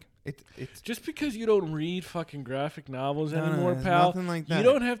it's like it's Just because you don't read fucking graphic novels No, anymore, it's pal, nothing like that. you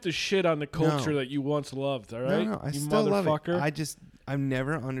don't have to shit on the culture No. that you once loved, all right? No, I you still love motherfucker. it. I've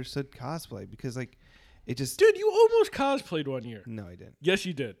never understood cosplay because like it just Dude, you almost cosplayed one year. no, I didn't. Yes,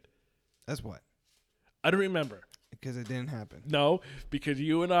 you did. That's what? I don't remember. Because it didn't happen. No, because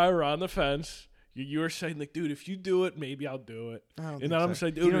you and I were on the fence. You were saying, like, dude, if you do it, maybe I'll do it. And then I'm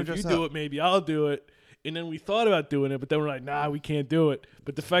saying, dude, if you do it, maybe I'll do it. And then we thought about doing it, but then we're like, nah, we can't do it.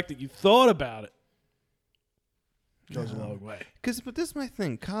 But the fact that you thought about it goes a long way. But this is my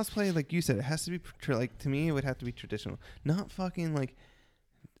thing. Cosplay, like you said, it has to be, like, to me, it would have to be traditional. Not fucking, like,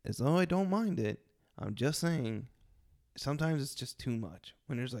 as though I don't mind it. I'm just saying, sometimes it's just too much.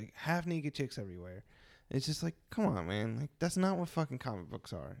 When there's, like, half-naked chicks everywhere. It's just like, come on, man. Like, that's not what fucking comic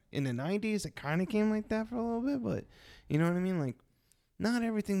books are. In the 90s, it kind of came like that for a little bit, but you know what I mean? Like, not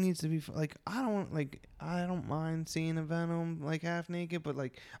everything needs to be, like, I don't mind seeing a Venom, like, half naked, but,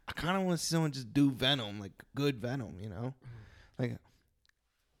 like, I kind of want to see someone just do Venom, like, good Venom, you know? Like,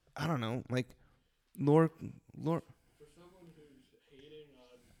 I don't know, like, Lord. For someone who's hating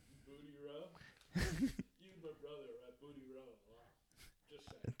on Booty Row, you and my brother are at Booty Row a lot.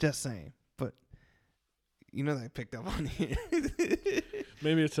 Just saying. But, you know that I picked up on here.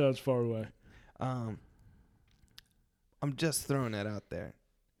 Maybe it sounds far away. I'm just throwing that out there.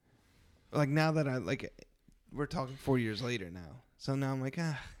 Like, now that we're talking 4 years later now. So now I'm like,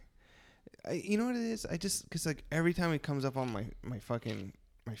 you know what it is? Because, like, every time it comes up on my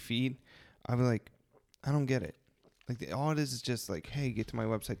feed, I'm like, I don't get it. Like, all it is just like, hey, get to my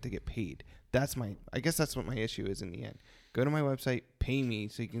website to get paid. I guess that's what my issue is in the end. Go to my website, pay me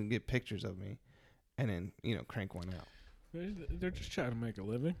so you can get pictures of me, and then, crank one out. They're just trying to make a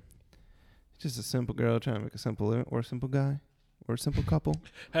living. Just a simple girl trying to make a simple living, or a simple guy, or a simple couple.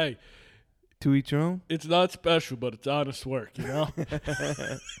 Hey. To each your own? It's not special, but it's honest work, you know?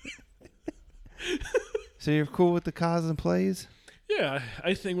 So you're cool with the cosplays? Yeah,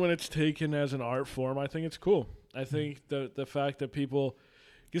 I think when it's taken as an art form, I think it's cool. I think the fact that people...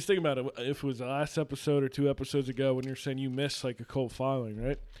 Just think about it. If it was the last episode or 2 episodes ago when you're saying you miss, like, a cult following,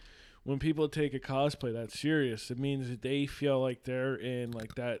 right? When people take a cosplay that serious, it means that they feel like they're in,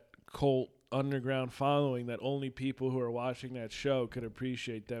 like, that cult underground following that only people who are watching that show could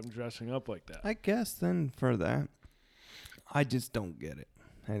appreciate them dressing up like that. I guess then for that, I just don't get it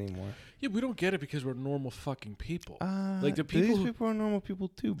anymore. Yeah, we don't get it because we're normal fucking people. Like the people. These people are normal people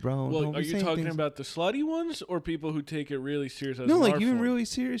too, bro. Well, are you talking about the slutty ones or people who take it really serious? As no, an like art even form? really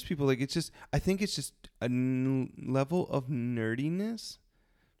serious people. Like it's just, I think it's just a level of nerdiness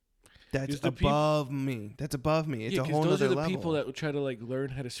that's above me. That's above me. It's a whole other level. Those are the people that would try to like learn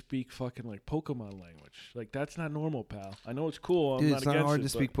how to speak fucking like Pokemon language. Like that's not normal, pal. I know it's cool. Dude, I'm it's not not hard to it,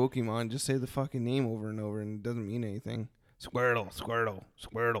 speak Pokemon. Just say the fucking name over and over, and it doesn't mean anything. Squirtle, Squirtle,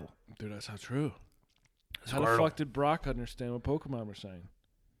 Squirtle. Dude, that's not true. Squirtle. How the fuck did Brock understand what Pokemon were saying?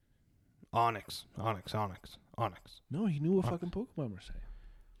 Onyx, Onyx, Onyx, Onyx. No, he knew what fucking Pokemon were saying.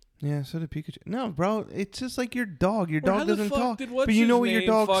 Yeah, so did Pikachu. No, bro, it's just like your dog. Your dog doesn't talk, but you know what your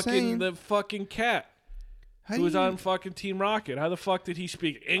dog's saying. The fucking cat who was on fucking Team Rocket. How the fuck did he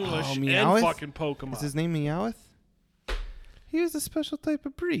speak English and fucking Pokemon? Is his name Meowth? He was a special type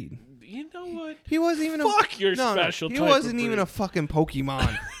of breed. You know what? He wasn't even special type He wasn't of breed. even a fucking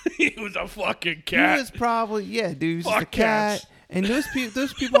Pokemon. He was a fucking cat. He was probably, dude, he was just a cat. And those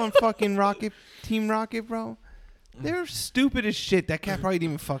people on fucking Team Rocket, bro, they're stupid as shit. That cat probably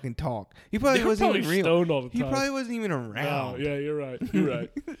didn't even fucking talk. He probably wasn't even real. Stoned all the time. He probably wasn't even around. Oh, yeah, you're right. You're right.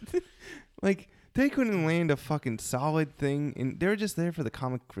 Like, they couldn't land a fucking solid thing, and they were just there for the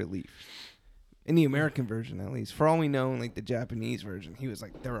comic relief. In the American version, at least. For all we know, in like the Japanese version, he was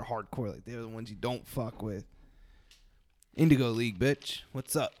like, they were hardcore. Like, they were the ones you don't fuck with. Indigo League, bitch.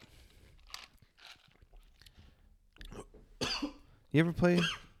 What's up? You ever play?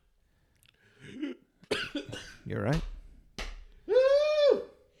 You alright?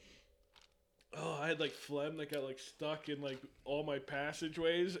 Oh, I had like phlegm that got like stuck in like all my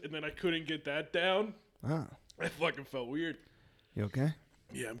passageways, and then I couldn't get that down. Ah. I fucking felt weird. You okay?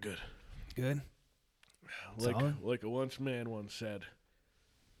 Yeah, I'm good. Good? Like a once man once said.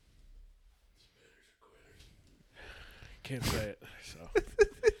 Can't say it, so.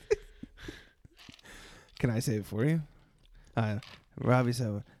 Can I say it for you? Robbie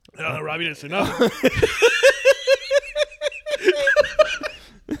said. No, Robbie didn't say nothing.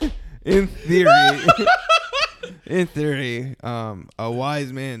 In theory, a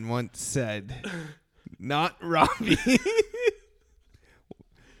wise man once said, not Robbie,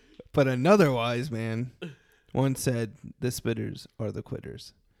 but another wise man once said, the spitters are the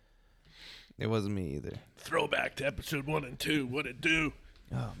quitters. It wasn't me either. Throwback to episode 1 and 2. What it do?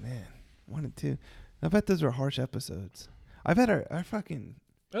 Oh, man. 1 and 2. I bet those were harsh episodes. I've had our fucking...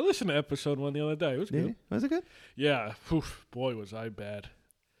 I listened to episode 1 the other day. It was good. Was it good? Yeah. Oof, boy, was I bad.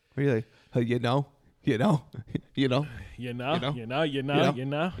 Were you like, you know? You know.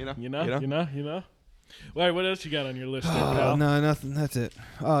 Wait, what else you got on your list there, Oh, pal? no, nothing. That's it.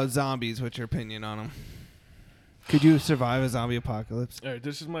 Zombies. What's your opinion on them? Could you survive a zombie apocalypse? All right,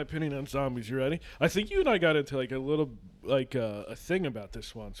 this is my opinion on zombies. You ready? I think you and I got into like a little, like a thing about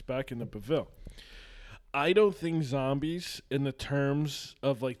this once back in the Pavil. I don't think zombies, in the terms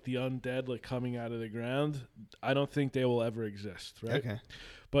of like the undead like coming out of the ground, I don't think they will ever exist, right? Okay.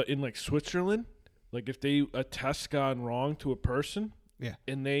 But in like Switzerland, like if a test gone wrong to a person, Yeah.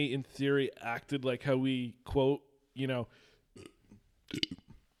 and they in theory acted like how we quote,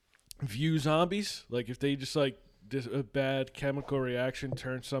 view zombies, like if they just like a bad chemical reaction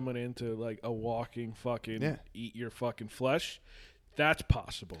turns someone into like a walking fucking eat your fucking flesh, that's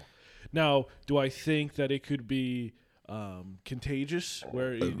possible. Now, do I think that it could be contagious,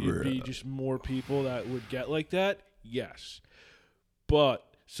 where it'd be just more people that would get like that? Yes. But,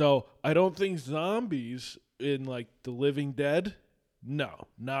 so, I don't think zombies in, like, The Living Dead, no,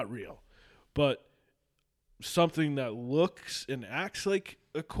 not real. But something that looks and acts like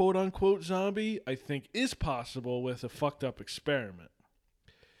a quote-unquote zombie, I think is possible with a fucked-up experiment.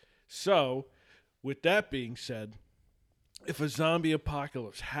 So, with that being said, if a zombie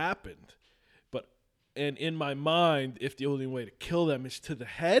apocalypse happened, and in my mind, if the only way to kill them is to the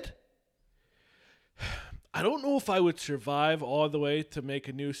head, I don't know if I would survive all the way to make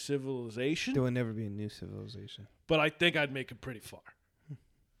a new civilization. There would never be a new civilization. But I think I'd make it pretty far.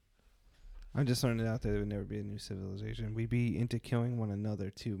 I'm just throwing it out there. There would never be a new civilization. We'd be into killing one another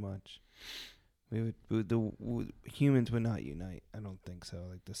too much. Humans would not unite. I don't think so.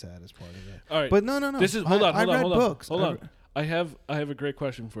 Like the saddest part of it. All right, but no. This is hold on. Hold on. I have a great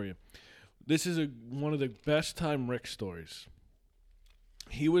question for you. This is one of the best time Rick stories.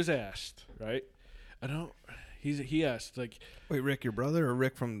 He was asked, right? He asked like, wait, Rick, your brother, or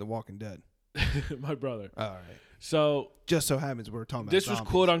Rick from The Walking Dead? My brother. All right. So just so happens we're talking about this zombies. was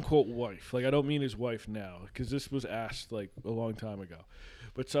quote unquote wife. Like I don't mean his wife now, because this was asked like a long time ago.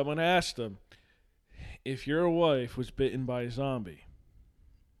 But someone asked him, if your wife was bitten by a zombie,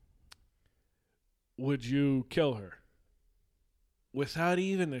 would you kill her? Without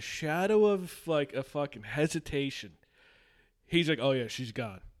even a shadow of like a fucking hesitation. He's like, oh yeah, she's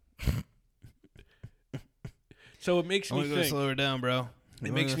gone. So it makes me think. Slow her down, bro.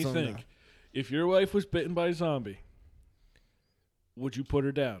 It makes me think. If your wife was bitten by a zombie, would you put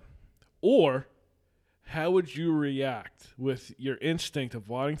her down? Or how would you react with your instinct of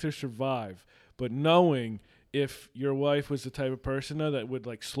wanting to survive, but knowing if your wife was the type of person though, that would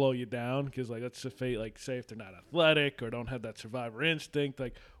like slow you down? Because like let's say if they're not athletic or don't have that survivor instinct,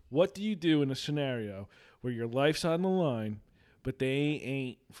 like what do you do in a scenario where your life's on the line, but they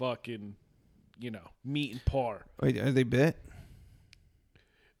ain't fucking, meat and par? Wait, are they bit?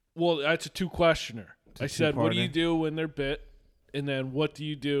 Well, that's a two-questioner. I said, what do you do when they're bit? And then what do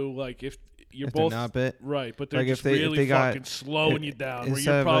you do, like, if you're if both... they're not bit? Right, but they're like just if they fucking slowing you down where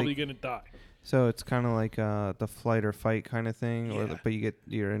you're probably going to die. So it's kind of like the flight or fight kind of thing, Yeah. but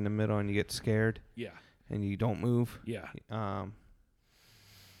you're in the middle and you get scared. Yeah. And you don't move. Yeah. I'm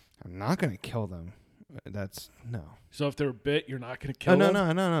not going to kill them. That's no. So if they're bit, you're not going to kill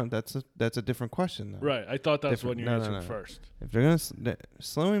them? No. That's a different question, though. Right. I thought that's what you answered first. If they're gonna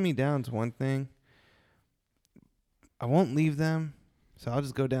slowing me down is one thing. I won't leave them, so I'll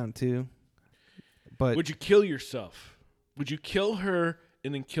just go down too. But would you kill yourself? Would you kill her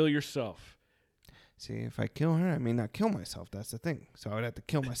and then kill yourself? See, if I kill her, I may not kill myself. That's the thing. So I would have to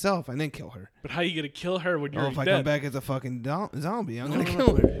kill myself and then kill her. But how are you going to kill her when you're if dead? I come back as a fucking zombie, I'm going to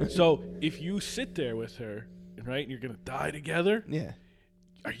kill her. So if you sit there with her, right, and you're going to die together, yeah,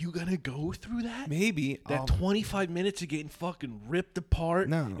 are you going to go through that? Maybe. That 25 minutes of getting fucking ripped apart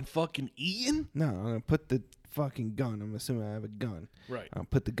No. and fucking eaten? No, I'm going to put the fucking gun. I'm assuming I have a gun. Right. I'll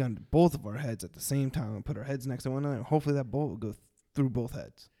put the gun to both of our heads at the same time and put our heads next to one another. Hopefully that bullet will go through both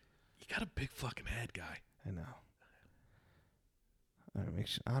heads. You got a big fucking head, guy. I know. I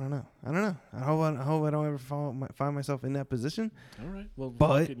don't know. I hope I don't ever find myself in that position. All right. Well,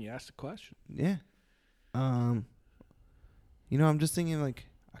 but fucking you asked the question. Yeah. I'm just thinking like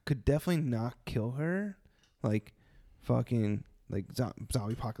I could definitely not kill her, like fucking like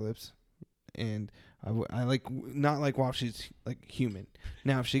zombie apocalypse, and I like not like while she's like human.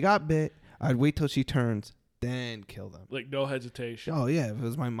 Now if she got bit, I'd wait till she turns, then kill them. Like no hesitation. Oh yeah, if it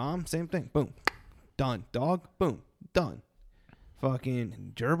was my mom, same thing. Boom. Done. Dog, boom, done.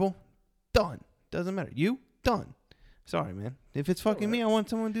 Fucking gerbil, done. Doesn't matter. You, done. Sorry, man. If it's fucking me, I want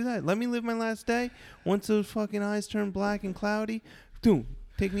someone to do that. Let me live my last day. Once those fucking eyes turn black and cloudy, boom,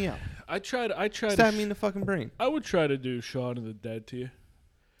 take me out. I tried. Stab me in the fucking brain. I would try to do Shaun of the Dead to you.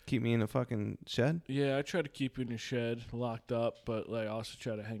 Keep me in a fucking shed? Yeah, I try to keep you in your shed, locked up, but like also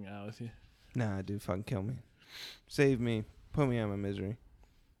try to hang out with you. Nah, dude, fucking kill me. Save me. Put me out of my misery.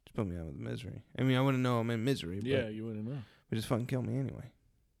 Just put me out of the misery. I mean, I wouldn't know I'm in misery, Yeah, you wouldn't know. but just fucking kill me anyway.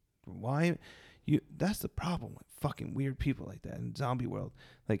 Why? That's the problem with fucking weird people like that in zombie world.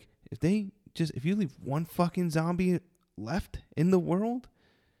 Like, if you leave one fucking zombie left in the world,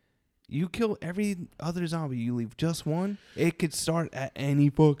 you kill every other zombie. You leave just one, it could start at any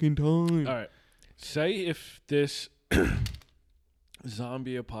fucking time. All right. Say if this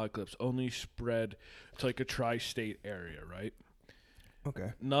zombie apocalypse only spread to like a tri-state area, right?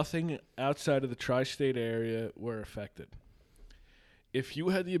 Okay. Nothing outside of the tri-state area were affected. If you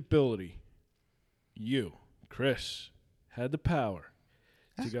had the ability, you, Chris, had the power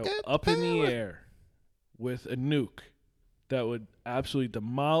to go up in the air with a nuke that would absolutely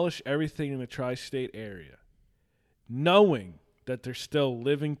demolish everything in the tri-state area, knowing that there's still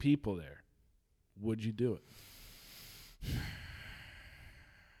living people there, would you do it?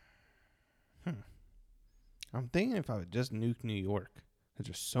 I'm thinking if I would just nuke New York, because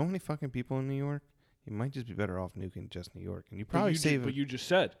there's so many fucking people in New York, you might just be better off nuking just New York, and you probably save. But you just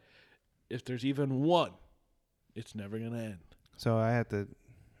said, if there's even one, it's never gonna end. So I have to.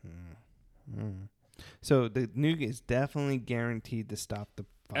 So the nuke is definitely guaranteed to stop the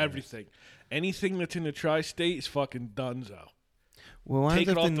fire. Everything, anything that's in the tri-state is fucking donezo. Well, why Take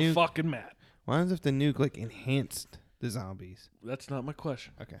it if off the the nuke? fucking map. Why if the nuke like enhanced the zombies? That's not my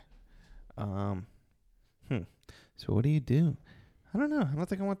question. Okay. So what do you do? I don't know. I don't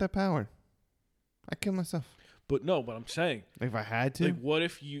think I want that power. I kill myself. But no, what I'm saying, Like if I had to. like, what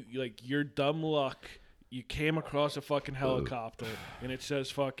if you, like, your dumb luck, you came across a fucking helicopter and it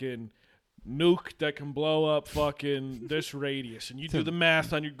says fucking nuke that can blow up fucking this radius, and you do the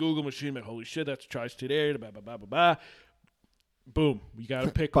math on your Google machine, like, holy shit, that's a tri-state area, blah, blah, blah, blah, blah. Boom. You got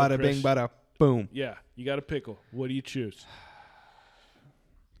a pickle, Bada Chris. bing, bada boom. Yeah, you got a pickle. What do you choose?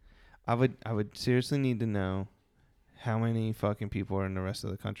 I would seriously need to know how many fucking people are in the rest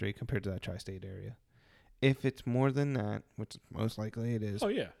of the country compared to that tri-state area. If it's more than that, which most likely it is, Oh,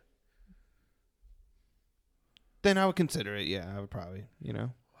 yeah. then I would consider it. Yeah, I would probably, Wow.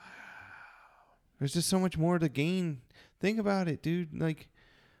 There's just so much more to gain. Think about it, dude. Like,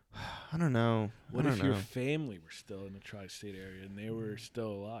 I don't know. What if your family were still in the tri-state area and they were still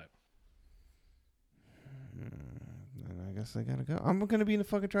alive? Then I guess I gotta go. I'm gonna be in the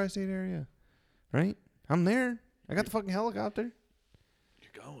fucking tri-state area, right? I'm there. I got the fucking helicopter.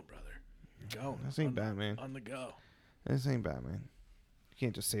 You're going, brother. You're going. This ain't bad, man. On the go. This ain't bad, man. You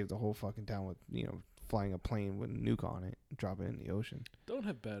can't just save the whole fucking town with, flying a plane with a nuke on it and drop it in the ocean. Don't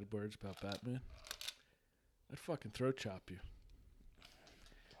have bad words about Batman. I'd fucking throat chop you.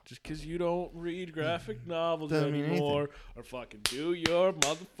 Just because you don't read graphic novels Doesn't mean anymore or fucking do your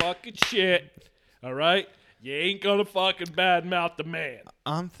motherfucking shit. All right? You ain't gonna fucking badmouth the man.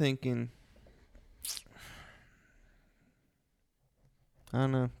 I'm thinking, I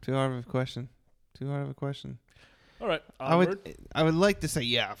don't know. Too hard of a question. All right. I would like to say,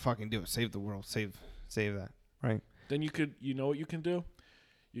 yeah, fucking do it. Save the world. Save that. Right. Then you know what you can do?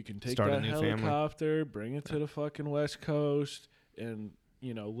 You can take Start a that new family. helicopter, bring it to the fucking West Coast, and,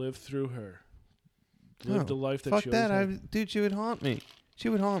 live through her. Live the life that fuck she that. always had. Dude, she would haunt me. She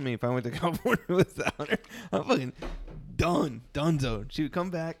would haunt me if I went to California without her. I'm fucking donezo. She would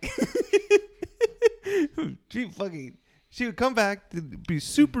come back. She would come back to be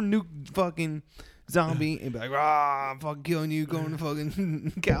super nuke fucking zombie and be like, I'm fucking killing you, going to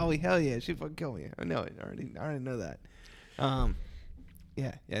fucking Cali. Hell yeah, she'd fucking kill me. I know it. I already know that. No.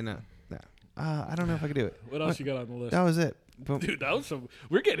 I don't know if I could do it. What else you got on the list? That was it. Dude, that was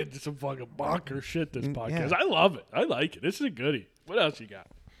we're getting into some fucking bonker shit this podcast. Yeah. I love it. I like it. This is a goodie. What else you got?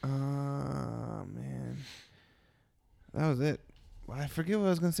 Man. That was it. I forget what I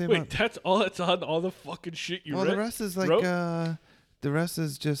was going to say Wait, about... that's all that's on all the fucking shit you Well, read? the rest is like, wrote? the rest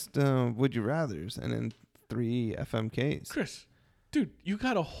is just Would You Rathers and then 3 FMKs. Chris, dude, you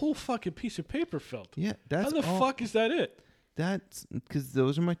got a whole fucking piece of paper filled. Yeah, that's How the all. fuck is that it? That's because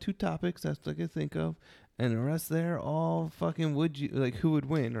those are my 2 topics. That's what I could think of. And the rest there all fucking who would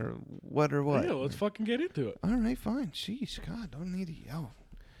win or what. Yeah, let's fucking get into it. All right, fine. Sheesh, God, don't need to yell.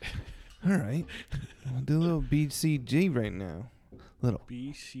 All right. We'll do a little BCG right now. Little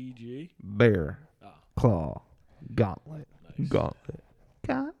BCG? bear, Oh, claw, gauntlet, nice. gauntlet.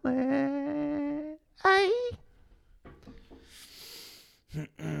 Aye.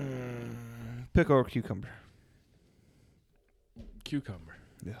 Pickle or cucumber? Cucumber.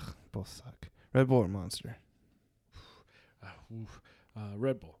 Ugh, both suck. Red Bull or Monster?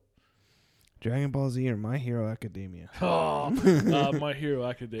 Red Bull. Dragon Ball Z or My Hero Academia? Oh, My Hero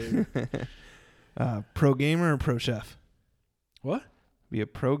Academia. Pro gamer or pro chef? What? Be a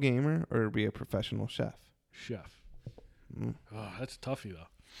pro gamer or be a professional chef? Chef. Mm. Oh, that's a toughie, though.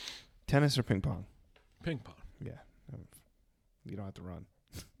 Tennis or ping pong? Ping pong. Yeah. You don't have to run.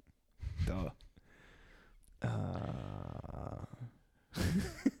 Duh.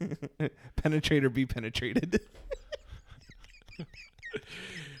 Penetrate or be penetrated?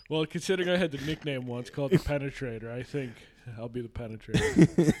 Well, considering I had the nickname once called the Penetrator, I think I'll be the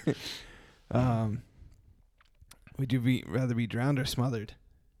Penetrator. Would you rather be drowned or smothered?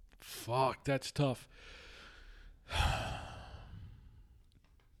 Fuck, that's tough.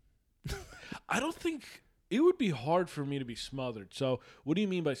 I don't think it would be hard for me to be smothered. So, what do you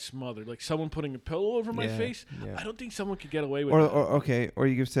mean by smothered? Like someone putting a pillow over my face? Yeah. I don't think someone could get away with Or, that. or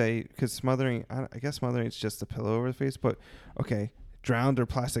you could say, because smothering, I guess smothering is just a pillow over the face, but okay, drowned or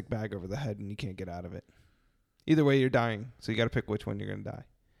plastic bag over the head and you can't get out of it. Either way, you're dying, so you got to pick which one you're going to die.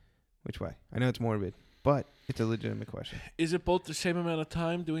 Which way? I know it's morbid, but it's a legitimate question. Is it both the same amount of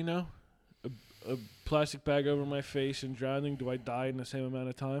time? Do we know? A plastic bag over my face and drowning, do I die in the same amount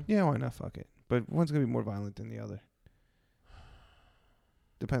of time? Yeah, why not? Fuck it. But one's going to be more violent than the other.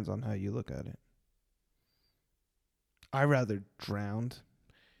 Depends on how you look at it. I rather drowned.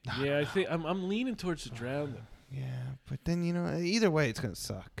 Yeah, I think I'm leaning towards the drowning. Yeah, but then, either way, it's going to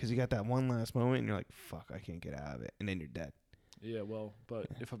suck because you got that one last moment and you're like, fuck, I can't get out of it. And then you're dead. Yeah, well, but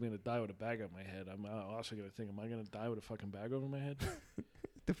if I'm going to die with a bag on my head, I'm also going to think, am I going to die with a fucking bag over my head?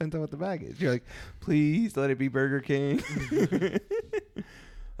 Depends on what the bag is. You're like, please let it be Burger King.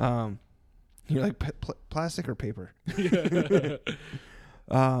 You're like, plastic or paper? Yeah.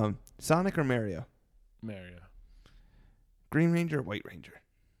 Sonic or Mario? Mario. Green Ranger or White Ranger?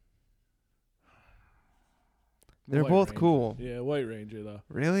 They're White both Ranger. cool. Yeah, White Ranger, though.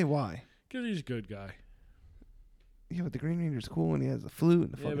 Really? Why? Because he's a good guy. Yeah, but the Green Ranger's cool and he has the flute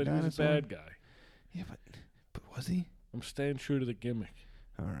and the fucking but dinosaur. he was a bad guy. Yeah, but was he? I'm staying true to the gimmick.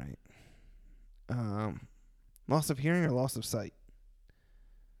 All right. Loss of hearing or loss of sight?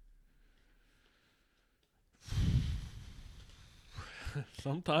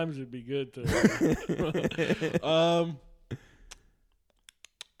 Sometimes it'd be good to.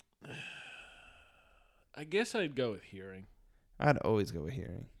 I guess I'd go with hearing. I'd always go with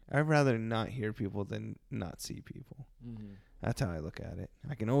hearing. I'd rather not hear people than not see people. Mm-hmm. That's how I look at it.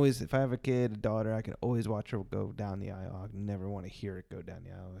 I can always, if I have a kid, a daughter, I can always watch her go down the aisle. I never want to hear it go down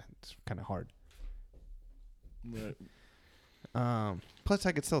the aisle. It's kind of hard. Right. Plus,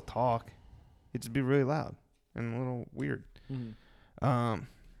 I could still talk. It'd just be really loud and a little weird. Mm-hmm.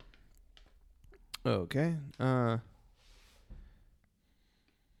 Okay. I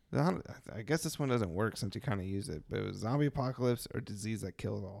guess this one doesn't work since you kind of use it. But it was zombie apocalypse or disease that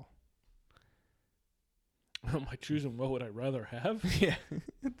kills all. Am I choosing what would I rather have? Yeah.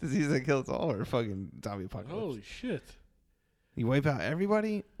 Disease that kills all or fucking zombie apocalypse. Holy shit. You wipe out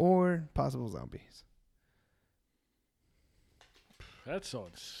everybody or possible zombies. That song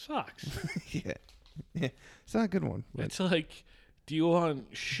sucks. Yeah. It's not a good one. It's like, do you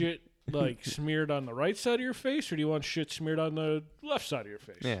want shit like smeared on the right side of your face or do you want shit smeared on the left side of your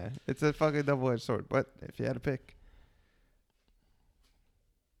face? Yeah. It's a fucking double-edged sword. But if you had to pick.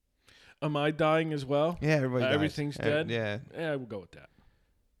 Am I dying as well? Yeah, everybody dies. Everything's dead? Yeah. Yeah, I would go with that.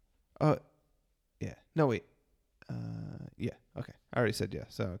 Oh, yeah. No, wait. Yeah. Okay. I already said yes.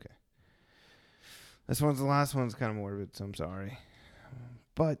 So, okay. The last one's kind of morbid, so I'm sorry.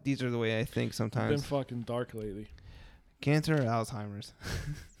 But these are the way I think sometimes. It's been fucking dark lately. Cancer or Alzheimer's?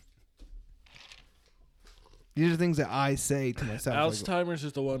 These are things that I say to myself. Alzheimer's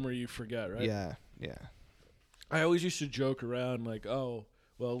is the one where you forget, right? Yeah. I always used to joke around like, oh,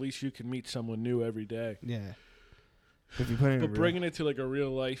 well, at least you can meet someone new every day. Yeah. If you put it But bringing it to like a real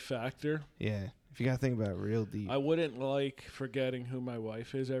life factor. Yeah. If you got to think about it real deep. I wouldn't like forgetting who my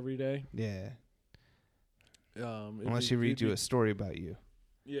wife is every day. Yeah. Unless she reads you a story about you.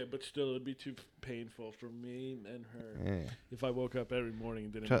 Yeah, but still, it'd be too painful for me and her Yeah. if I woke up every morning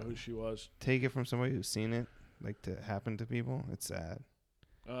and didn't know who she was. Take it from somebody who's seen it, like to happen to people. It's sad.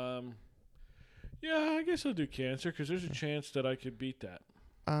 Yeah, I guess I'll do cancer because there's a chance that I could beat that.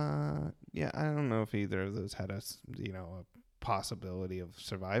 Yeah, I don't know if either of those had a possibility of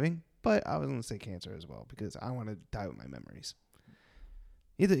surviving, but I was going to say cancer as well because I want to die with my memories.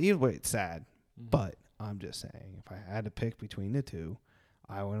 Either way, it's sad, but I'm just saying if I had to pick between the two,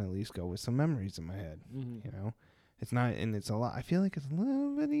 I want to at least go with some memories in my head. Mm-hmm. It's not, and it's a lot. I feel like it's a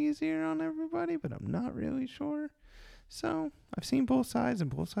little bit easier on everybody, but I'm not really sure. So I've seen both sides,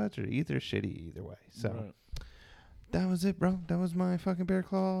 and both sides are either shitty either way. So That was it, bro. That was my fucking Bear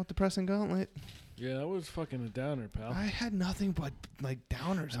Claw depressing gauntlet. Yeah, that was fucking a downer, pal. I had nothing but like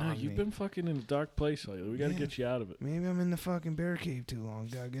downers I know, on you've me. been fucking in a dark place lately. We gotta get you out of it. Maybe I'm in the fucking bear cave too long.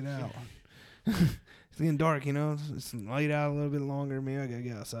 Gotta get out. It's getting dark, you know. It's light out a little bit longer. Maybe I gotta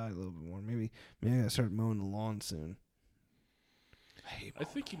get outside a little bit more. Maybe I gotta start mowing the lawn soon. I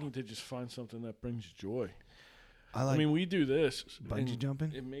think you need to just find something that brings you joy. I I mean, we do this. bungee and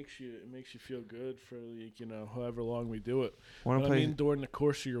jumping. It makes you feel good for like, however long we do it. Want to But play? I mean, during the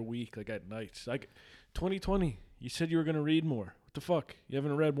course of your week, like at nights, like 2020, you said you were gonna read more. What the fuck? You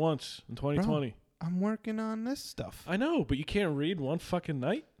haven't read once in 2020. I'm working on this stuff. I know, but you can't read one fucking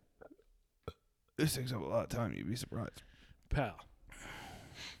night, This takes up a lot of time. You'd be surprised. pal.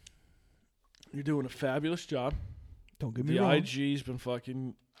 You're doing a fabulous job. Don't get me The wrong. IG's been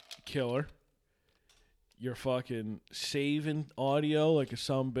fucking killer. You're fucking saving audio like a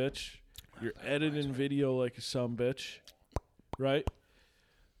sumbitch. You're editing video like a sumbitch. Right?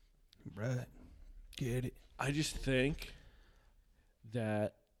 Right. Get it. I just think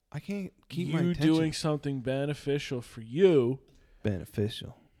that I can't keep my you attention. doing something beneficial for you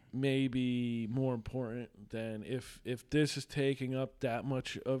Beneficial. may be more important than if this is taking up that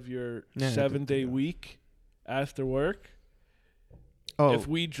much of your Yeah, 7-day but- week after work. Oh, If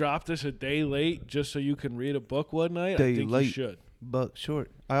we drop this a day late just so you can read a book one night, Day I think late. you should. buck short.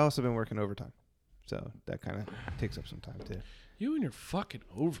 I also been working overtime, so that kind of takes up some time too. You and your fucking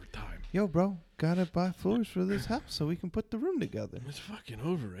overtime. Yo, bro, gotta buy floors for this house so we can put the room together. It's fucking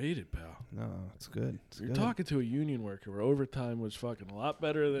overrated, pal. No, it's good. It's You're good. talking to a union worker where overtime was fucking a lot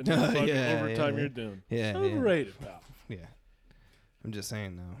better than the fucking Yeah, overtime yeah. you're doing. Yeah, It's yeah. overrated, pal. Yeah. I'm just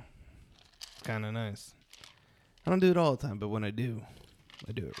saying though. It's kind of nice. I don't do it all the time, but when I do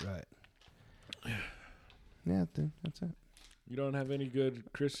it right. Yeah, dude, that's it. You don't have any good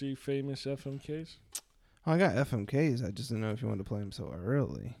Chrissy famous FMKs? Oh, I got FMKs. I just didn't know if you wanted to play them so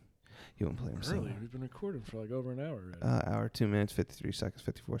early. You won't play them so Early. We've been recording for like over an hour already. Hour, 2 minutes, 53 seconds,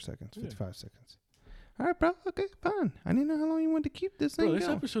 54 seconds, Yeah. 55 seconds. All right, bro. Okay, fine. I didn't know how long you wanted to keep this thing Bro, this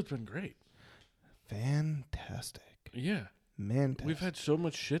going. episode's been great. Fantastic. Yeah. Fantastic. We've had so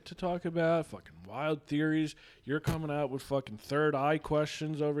much shit to talk about. Fucking wild theories. You're coming out with fucking third eye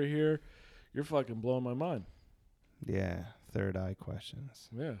questions over here. You're fucking blowing my mind. Yeah, third eye questions.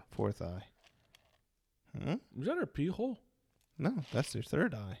 Yeah. Fourth eye. Huh? Is that our pee hole? No, that's your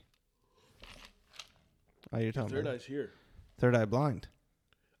third eye. Oh, you're talking Third about eye's here. third eye blind.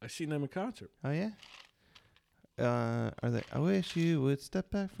 I seen them in concert. Oh, yeah? Are they? I wish you would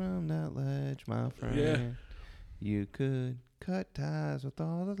step back from that ledge, my friend. Yeah. You could cut ties with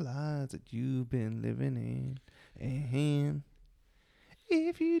all the lies that you've been living in. And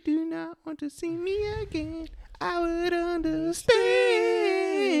if you do not want to see me again, I would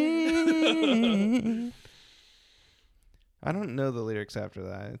understand. I don't know the lyrics after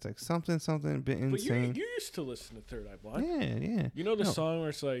that. It's like something a bit But you insane. used to listen to Third Eye Blind. Yeah, yeah. You know the No. song where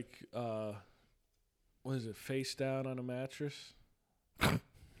it's like, what is it, face down on a mattress?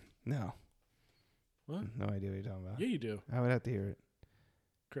 No. What? No idea what you're talking about. Yeah, you do. I would have to hear it.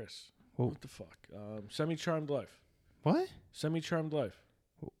 Chris. Whoa. What the fuck? Semi-Charmed Life. What? Semi-Charmed Life.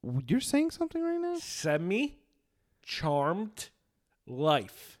 You're saying something right now? Semi-Charmed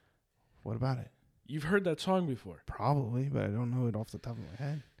Life. What about it? You've heard that song before. Probably, but I don't know it off the top of my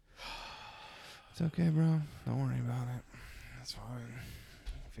head. It's okay, bro. Don't worry about it. That's fine.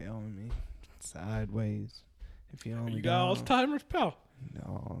 Feeling me sideways. If you only You got Alzheimer's, pal.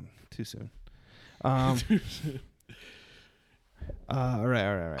 No, too soon. All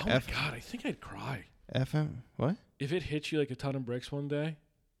right. Oh my God, I think I'd cry. FM. What? If it hit you like a ton of bricks one day,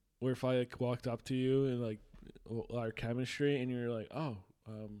 or if I like walked up to you and like our chemistry and you're like, oh,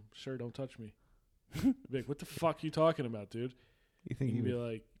 sir, don't touch me. I'd be like, what the fuck you talking about, dude? You think You'd you be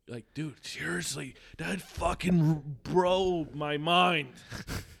would? like, dude, seriously, that fucking bro my mind.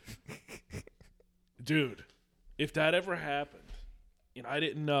 Dude, if that ever happened and I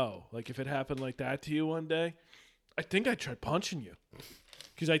didn't know, like if it happened like that to you one day, I think I'd try punching you.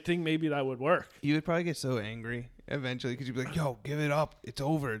 Because I think maybe that would work. You would probably get so angry eventually because you'd be like, yo, give it up. It's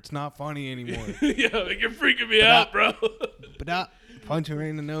over. It's not funny anymore. Yeah, like you're freaking me out, bro. But punch him right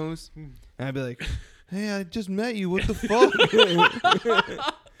in the nose. And I'd be like, hey, I just met you. What the fuck?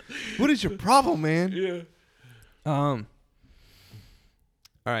 What is your problem, man? Yeah.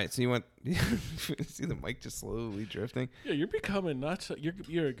 All right, so you want see the mic just slowly drifting? Yeah, you're becoming nuts.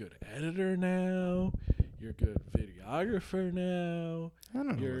 You're a good editor now. You're a good videographer now. I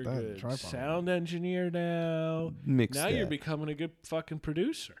don't know You're a about that. good Tripod. sound engineer now. Mix Now that. you're becoming a good fucking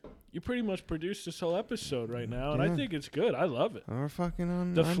producer. You pretty much produced this whole episode right now, and I Yeah. think it's good. I love it. We're fucking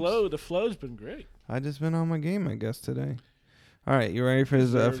on The flow's been great. I just been on my game, I guess, today. All right, you ready for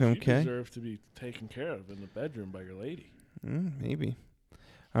his FMK? You deserve to be taken care of in the bedroom by your lady. Maybe.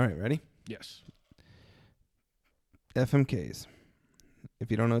 All right, ready? Yes. FMKs.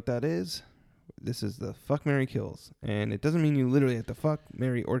 If you don't know what that is, this is the fuck, marry, kills. And it doesn't mean you literally have to fuck,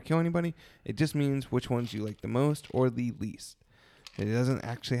 marry, or kill anybody. It just means which ones you like the most or the least. It doesn't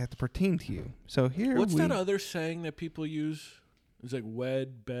actually have to pertain to you. So here What's that other saying that people use? It's like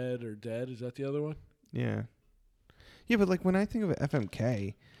wed, bed, or dead. Is that the other one? Yeah. Yeah, but like when I think of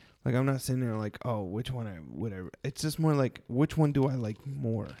FMK, like I'm not sitting there like, oh, which one whatever. It's just more like, which one do I like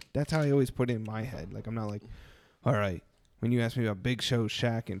more? That's how I always put it in my head. Like I'm not like, all right, when you ask me about Big Show,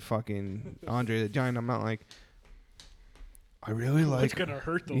 Shaq, and fucking Andre the Giant, I'm not like, I really like. What's gonna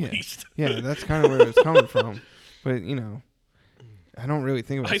hurt the least? Yeah, that's kind of where it's coming from. But you know, I don't really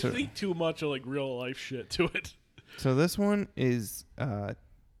think about it. I think too much of like real life shit to it. So this one is I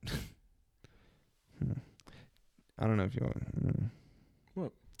don't know if you want.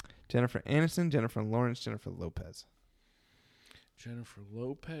 What? Jennifer Aniston, Jennifer Lawrence, Jennifer Lopez. Jennifer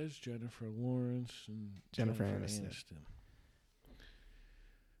Lopez, Jennifer Lawrence, and Jennifer Aniston.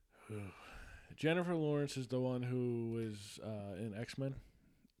 Jennifer Lawrence is the one who is in X-Men.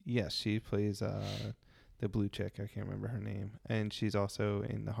 Yes, she plays the blue chick. I can't remember her name. And she's also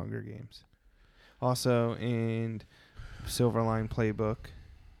in the Hunger Games. Also in Silverline Playbook.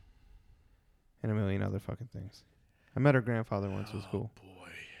 And a million other fucking things. I met her grandfather once. It was cool. Boy,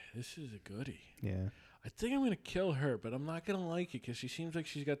 this is a goodie. Yeah. I think I'm going to kill her, but I'm not going to like it because she seems like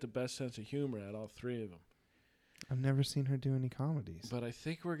she's got the best sense of humor out of all three of them. I've never seen her do any comedies. But I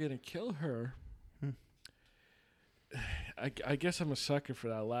think we're going to kill her. I guess I'm a sucker for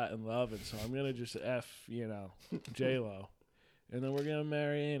that Latin love, and so I'm going to just J-Lo. And then we're going to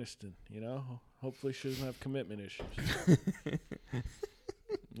marry Aniston, Hopefully she doesn't have commitment issues.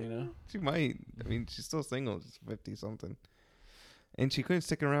 She might. I mean, she's still single. She's 50-something. And she couldn't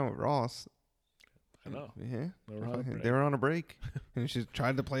stick around with Ross. I know. Yeah. They were on a break. And she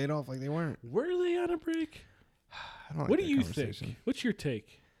tried to play it off like they weren't. Were they on a break? I don't like what do you think? What's your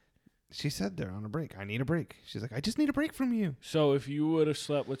take? She said they're on a break. I need a break. She's like, I just need a break from you. So if you would have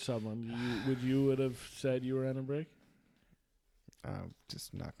slept with someone, would have said you were on a break? I'm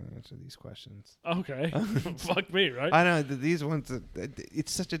just not going to answer these questions. Okay. Fuck me, right? I know. These ones,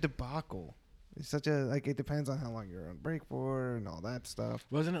 it's such a debacle. It's such a, it depends on how long you're on break for and all that stuff.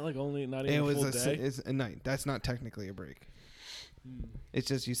 Wasn't it not even a full day? It's a night. That's not technically a break. It's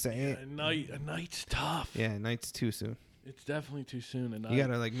just you say it. A night's tough. Yeah, a night's too soon. It's definitely too soon. You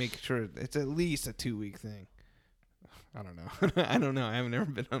got to make sure it's at least a 2-week thing. I don't know. I don't know. I haven't ever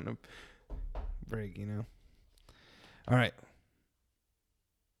been on a break, All right.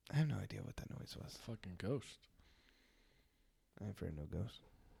 I have no idea what that noise was. Fucking ghost. I've heard no ghost.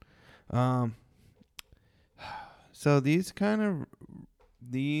 So these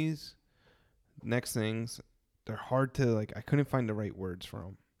next things, they're hard to I couldn't find the right words for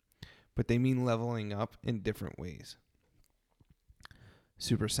them, but they mean leveling up in different ways.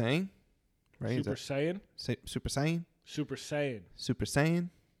 Super Saiyan, right? Super Saiyan? Super Saiyan? Super Saiyan. Super Saiyan.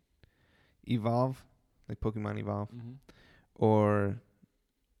 Evolve, like Pokemon Evolve. Mm-hmm. Or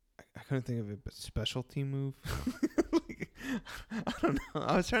I couldn't think of it, but specialty move. I don't know.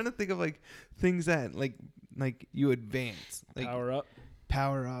 I was trying to think of things that like you advance,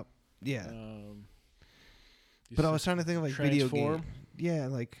 power up. Yeah. But I was trying to think of video game. Yeah,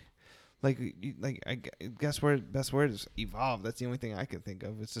 I guess best word is evolve. That's the only thing I could think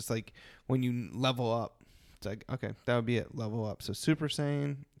of. It's just when you level up. It's okay, that would be it. Level up. So Super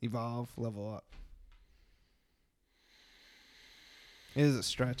Saiyan, evolve, level up. It is a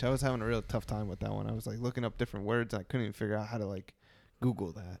stretch. I was having a real tough time with that one. I was looking up different words. And I couldn't even figure out how to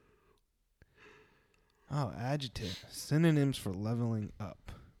Google that. Oh, adjective. Synonyms for leveling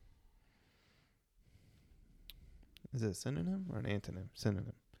up. Is it a synonym or an antonym?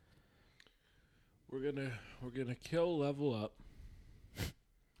 Synonym. We're gonna kill level up.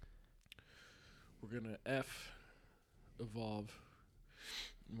 We're gonna evolve.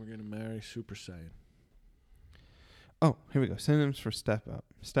 And we're gonna marry Super Saiyan. Oh, here we go. Synonyms for step up.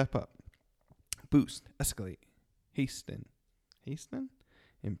 Step up. Boost. Escalate. Hasten.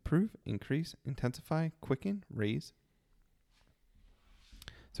 Improve. Increase. Intensify. Quicken. Raise.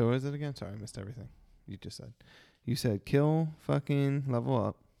 So what is it again? Sorry, I missed everything you just said. You said kill, fucking, level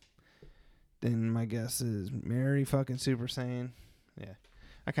up. Then my guess is marry fucking Super Saiyan. Yeah.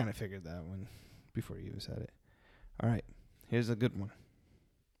 I kind of figured that one before you said it. All right. Here's a good one.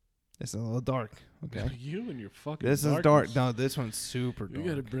 It's a little dark, okay? You and your fucking This darkness. is dark. No, this one's super dark.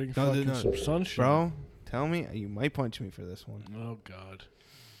 You gotta bring some sunshine. Bro, tell me. You might punch me for this one. Oh, God.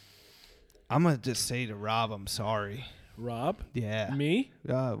 I'm gonna just say to Rob, I'm sorry. Rob? Yeah. Me?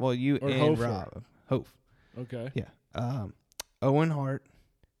 Well, you Or and Hofer? Rob. Hof. Okay. Yeah. Owen Hart,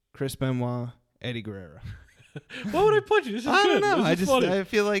 Chris Benoit, Eddie Guerrero. Why would I punch you? This is I good. don't know. This is funny. I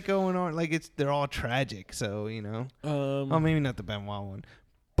feel like Owen Hart, like they're all tragic. So well, maybe not the Benoit one,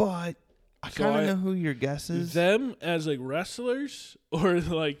 but I So kind of know who your guess is. them as like wrestlers or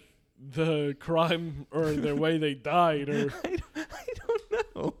like the crime or the way they died or I don't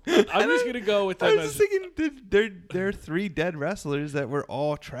know. I'm just gonna go with I them was as just thinking they're three dead wrestlers that were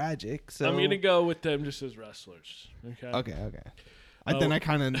all tragic. So I'm gonna go with them just as wrestlers. Okay. Okay. Then I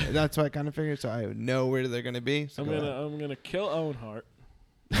kind of that's what I kind of figured, so I would know where they're gonna be. So I'm gonna kill Owen Hart.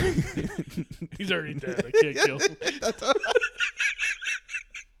 He's already dead. I can't kill him.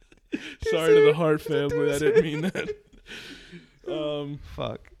 Sorry to the Hart family. I didn't mean that.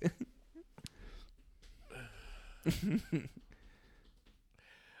 Fuck.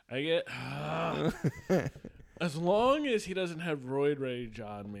 I get as long as he doesn't have roid rage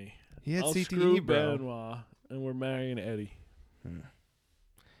on me. He had I'll CTE, screw bro. Benoit, and we're marrying Eddie.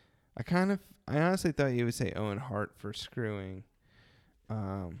 I honestly thought you would say Owen Hart for screwing.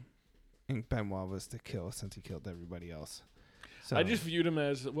 And Benoit was to kill since he killed everybody else. So I just viewed him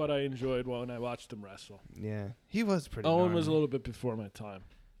as what I enjoyed when I watched him wrestle. yeah, he was pretty. Owen was a gnarly. little bit before my time.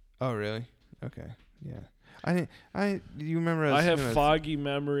 Oh really? Okay. Yeah. You remember? I have foggy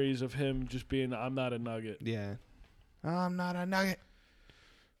memories of him just being, I'm not a nugget. Yeah. I'm not a nugget.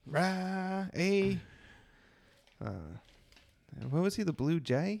 Rah, hey. What was he? The blue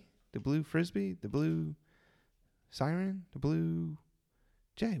jay? The blue frisbee? The blue siren? The blue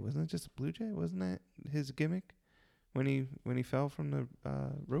jay? Wasn't it just a blue jay? Wasn't that his gimmick when he fell from the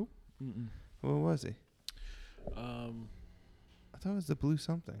rope? Mm-mm. What was he? I thought it was the blue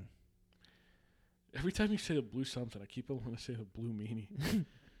something. Every time you say the blue something, I keep wanting to say the blue meanie.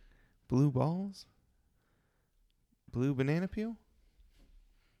 Blue balls? Blue banana peel?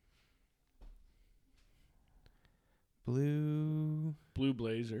 Blue... Blue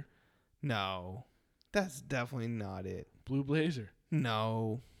blazer. No. That's definitely not it. Blue blazer.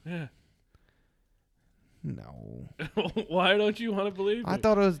 No. Yeah. No. Why don't you want to believe I me?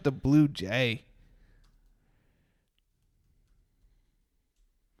 thought it was the blue jay.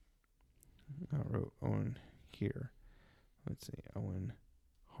 I wrote Owen here. Let's see. Owen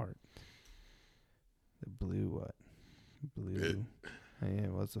Hart. The blue what? Blue. Oh, yeah,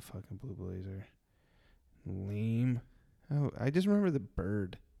 it was the fucking blue blazer. Lame. Oh, I just remember the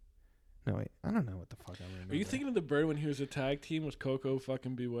bird. No, wait. I don't know what the fuck I remember. Are you thinking of the bird when he was a tag team with Coco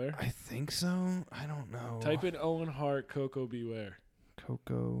fucking Beware? I think so. I don't know. Type in Owen Hart, Coco Beware.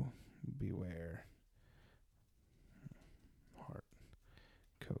 Coco Beware. Hart.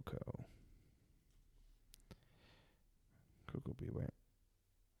 Coco. Coco Beware.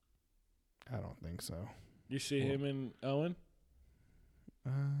 I don't think so. You see him and Owen?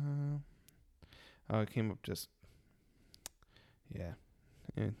 Oh, it came up just. Yeah.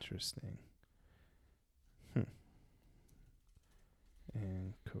 Interesting.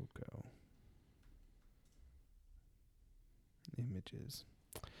 And Coco. Images.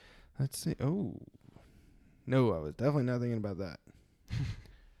 Let's see. Oh. No, I was definitely not thinking about that.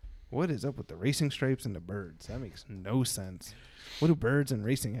 What is up with the racing stripes and the birds? That makes no sense. What do birds and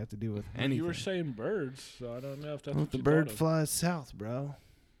racing have to do with anything? You were saying birds, so I don't know if that's Well, what the you bird thought of. flies south, bro.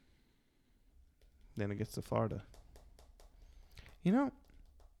 Then it gets to Florida. You know?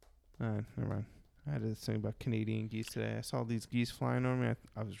 Never mind. I had this thing about Canadian geese today. I saw these geese flying over me.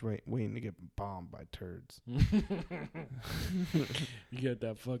 I was waiting to get bombed by turds. You got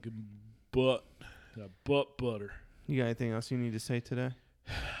that fucking butt. That butt butter. You got anything else you need to say today?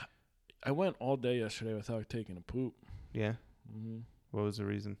 I went all day yesterday without taking a poop. Yeah? Mm-hmm. What was the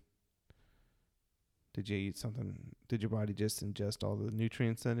reason? Did you eat something? Did your body just ingest all the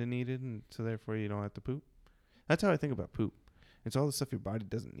nutrients that it needed, and so therefore you don't have to poop? That's how I think about poop. It's all the stuff your body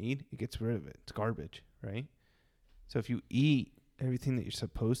doesn't need. It gets rid of it. It's garbage, right? So if you eat everything that you're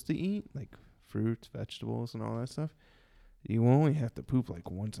supposed to eat, like fruits, vegetables, and all that stuff, you only have to poop like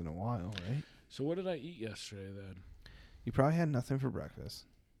once in a while, right? So what did I eat yesterday then? You probably had nothing for breakfast.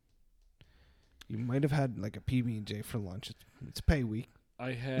 You might have had like a PB&J for lunch. It's pay week.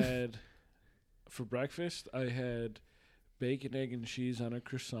 I had, for breakfast, I had bacon, egg, and cheese on a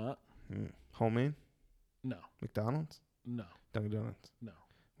croissant. Homemade? No. McDonald's? No. Dunkin' Donuts? No.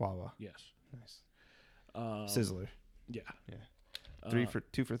 Wawa? Yes. Nice. Sizzler. Sizzler? Yeah. Yeah.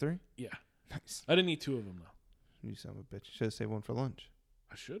 2 for 3? Yeah. Nice. I didn't eat 2 of them, though. You son of a bitch. Should have saved one for lunch.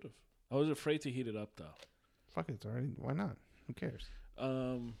 I should have. I was afraid to heat it up, though. Fuck it, it's already. Why not? Who cares?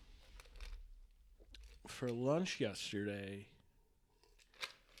 For lunch yesterday,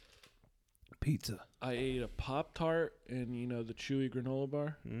 Pizza. I ate a Pop-Tart and, the chewy granola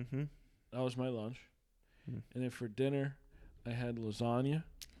bar. Mm-hmm. That was my lunch. And then for dinner, I had lasagna.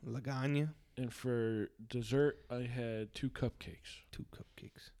 Lasagna. And for dessert, I had 2 cupcakes. 2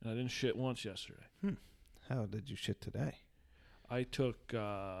 cupcakes. And I didn't shit once yesterday. How did you shit today? I took 1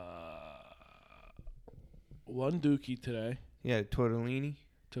 dookie today. Yeah, tortellini.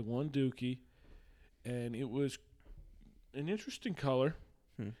 Took 1 dookie. And it was an interesting color.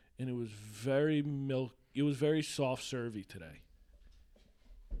 And it was very It was very soft servy today.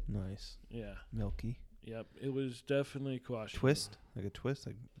 Nice. Yeah. Milky. Yep. It was definitely questionable. Twist? Like a twist?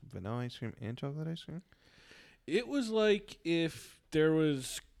 Like vanilla ice cream and chocolate ice cream? It was like if there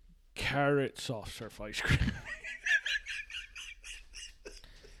was carrot soft serve ice cream.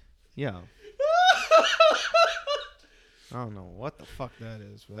 Yeah. I don't know what the fuck that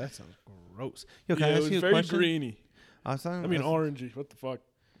is, but that sounds gross. Yo, can I ask you a question? It was very greeny. Orangey. What the fuck?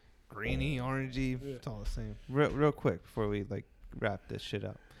 Greeny, orangey. Yeah. It's all the same. Real quick before we wrap this shit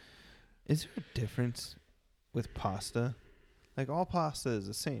up. Is there a difference with pasta? Like all pasta is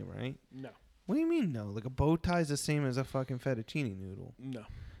the same, right? No. What do you mean no? Like a bow tie is the same as a fucking fettuccine noodle. No.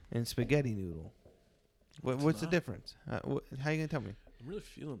 And spaghetti noodle. What's the difference? How you gonna tell me? I'm really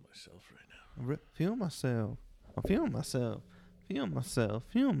feeling myself right now. Feel myself. I'm feeling myself. Feeling myself.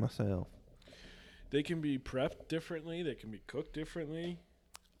 Feeling myself. They can be prepped differently. They can be cooked differently.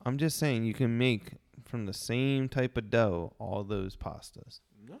 I'm just saying you can make from the same type of dough all those pastas.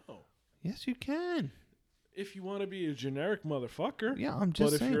 No. Yes, you can. If you want to be a generic motherfucker. Yeah, I'm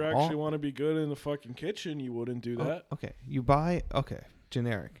just saying. But if you actually want to be good in the fucking kitchen, you wouldn't do that. Okay.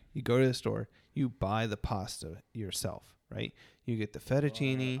 Generic. You go to the store. You buy the pasta yourself, right? You get the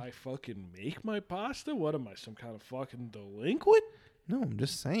fettuccine. I fucking make my pasta? What am I, some kind of fucking delinquent? No, I'm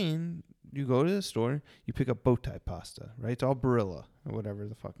just saying. You go to the store. You pick up bow tie pasta, right? It's all Barilla or whatever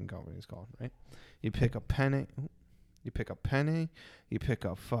the fucking company is called, right? You pick up penne. You pick up penne. You pick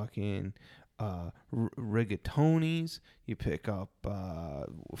up fucking rigatonis. You pick up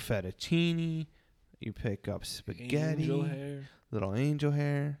fettuccine. You pick up spaghetti. Angel hair. Little angel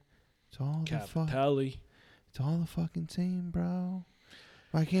hair. It's all Cavatelli. It's all the fucking same, bro.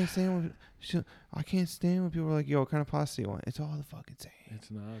 I can't stand when people are like, yo, what kind of pasta you want? It's all the fucking same. It's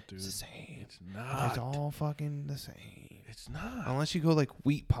not, dude. It's the same. It's not. It's all fucking the same. It's not. Unless you go like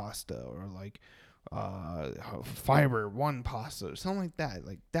wheat pasta or like fiber one pasta or something like that.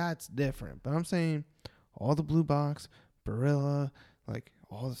 Like that's different. But I'm saying all the blue box, Barilla, like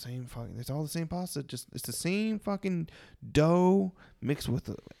all the same fucking. It's all the same pasta. Just it's the same fucking dough mixed with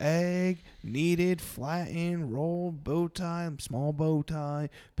the egg, kneaded, flattened, rolled, bow tie, small bow tie,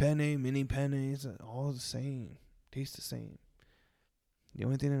 penne, mini pennes. All the same. Tastes the same. The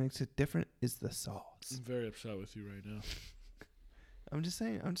only thing that makes it different is the sauce. I'm very upset with you right now. I'm just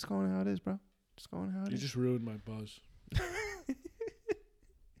saying. I'm just going how it is, bro. Just going how it is. You just ruined my buzz.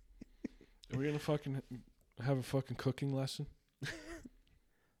 Are we gonna fucking have a fucking cooking lesson? I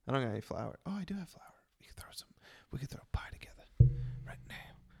don't got any flour. Oh, I do have flour. We could throw a pie together right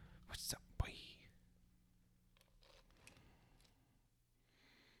now. What's up, boy?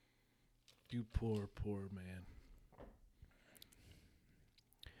 You poor, poor man.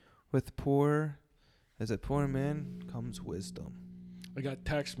 With poor, as a poor man comes wisdom. I got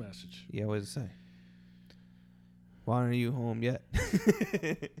text message. Yeah, what does it say? Why aren't you home yet?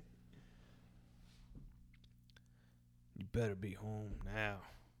 You better be home now.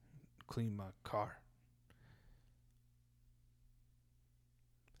 Clean my car.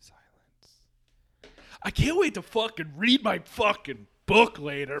 Silence. I can't wait to fucking read my fucking book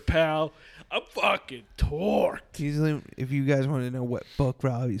later, pal. I'm fucking torqued. Usually, if you guys want to know what book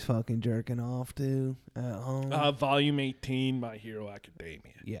Robbie's fucking jerking off to at home. Volume 18, My Hero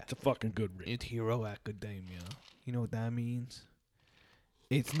Academia. Yeah. It's a fucking good read. It's Hero Academia. You know what that means?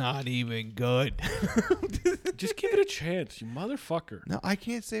 It's not even good. Just give it a chance, you motherfucker. No, I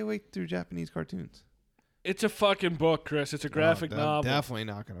can't stay awake through Japanese cartoons. It's a fucking book, Chris. It's a graphic novel. Definitely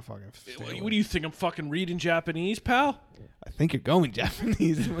not going to fucking stay What do you think? I'm fucking reading Japanese, pal? I think you're going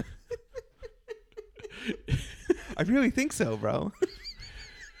Japanese. I really think so, bro.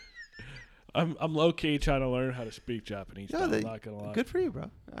 I'm low-key trying to learn how to speak Japanese, pal. I'm not going to lie. Good for you, bro.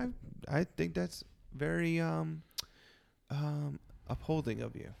 I think that's very upholding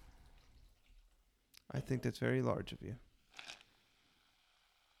of you. I think that's very large of you.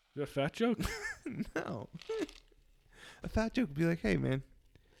 Is that a fat joke? No. A fat joke would be like, hey, man,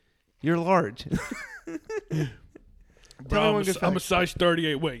 you're large. Bro, I'm a size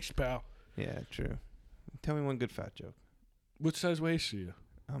 38 waist, pal. Yeah, true. Tell me one good fat joke. What size waist are you?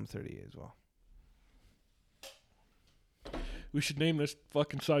 I'm 38 as well. We should name this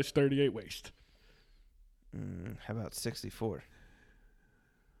fucking size 38 waist. How about 64?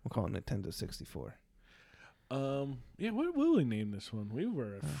 We'll call it Nintendo 64. Yeah, what will we name this one? We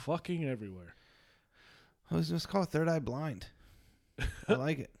were fucking everywhere. Let's call it Third Eye Blind. I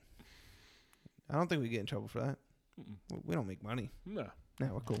like it. I don't think we get in trouble for that. We don't make money. No. No,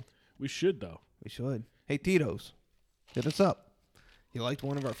 we're cool. We should, though. We should. Hey, Tito's, hit us up. You liked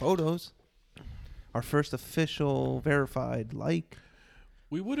one of our photos. Our first official verified like.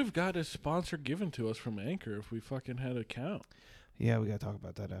 We would have got a sponsor given to us from Anchor if we fucking had an account. Yeah, we got to talk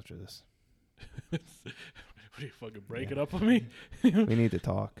about that after this. What are you fucking breaking up on me? We need to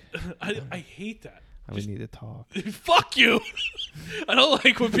talk. I hate that. We need to talk. Fuck you. I don't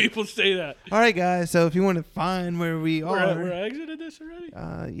like when people say that. All right, guys. So if you want to find where we are. We're exited this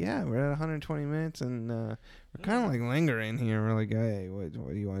already? Yeah, we're at 120 minutes, and we're kind of like lingering here. We're like, hey, what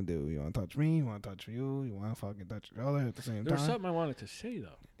do you want to do? You want to touch me? You want to touch you? You want to fucking touch each other at the same time? There was something I wanted to say, though.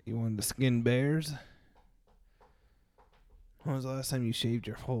 You wanted to skin bears? When was the last time you shaved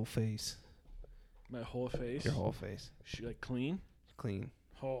your whole face? My whole face? Your whole face. Like clean? Clean.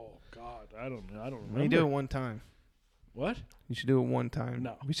 Oh, God. I don't remember. You do it one time. What? You should do it one time.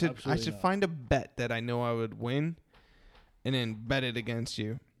 No, I should find a bet that I know I would win, and then bet it against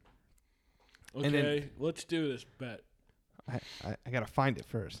you. Okay, let's do this bet. I gotta find it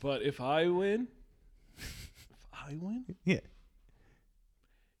first. But if I win, Yeah,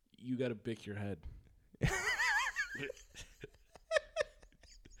 you gotta bick your head.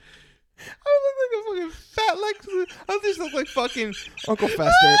 I look like a fucking fat Lex. I just look like fucking Uncle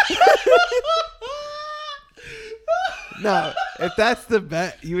Fester. No, if that's the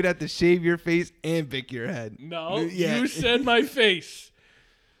bet, you would have to shave your face and bick your head. No, Yeah. you said my face.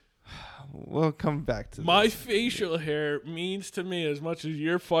 We'll come back to My this. facial hair means to me as much as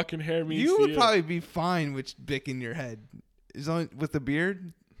your fucking hair means You to would you. probably be fine with bicking your head. As long with the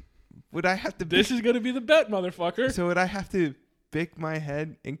beard, would I have to? This is gonna be the bet, motherfucker. So would I have to bick my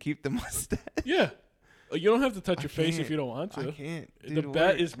head and keep the mustache? Yeah. You don't have to touch your face if can't. you don't want to. I can't. Dude, The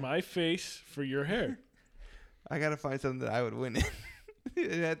bet is my face for your hair. I gotta find something that I would win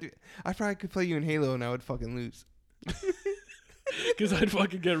in. I probably could play you in Halo and I would fucking lose. Because I'd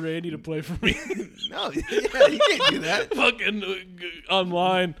fucking get Randy to play for me. No, yeah, you can't do that. Fucking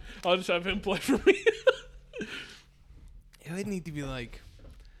online. I'll just have him play for me. It would need to be like,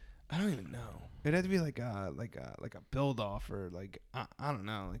 I don't even know. It'd have to be like a build off or like I don't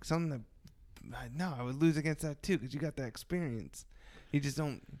know, like something that. No, I would lose against that too because you got that experience. You just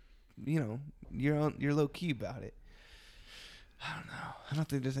don't, you're low key about it. I don't know. I don't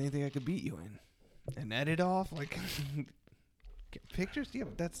think there's anything I could beat you in. An edit off like get pictures. Yeah,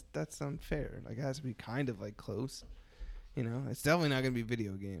 but that's unfair. Like it has to be kind of like close. It's definitely not gonna be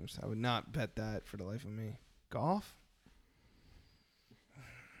video games. I would not bet that for the life of me. Golf.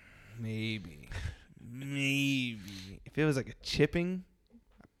 Maybe. If it was like a chipping,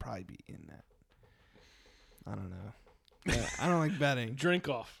 I'd probably be in that. I don't know. Yeah, I don't like betting. Drink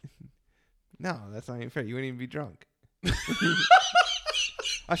off. No, that's not even fair. You wouldn't even be drunk.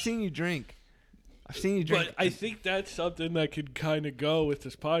 I've seen you drink. But I think that's something that could kind of go with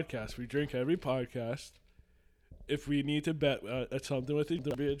this podcast. We drink every podcast. If we need to bet at something with it,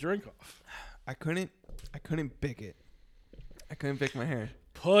 there'll be a drink off. I couldn't bick it. I couldn't bick my hair.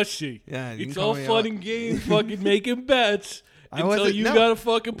 Pussy. Yeah, you it's can call all me fun out. and games fucking making bets until wasn't- you no. gotta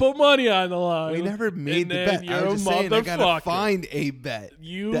fucking put money on the line. We never made and the then bet. You're I was a just saying I gotta motherfucker. find a bet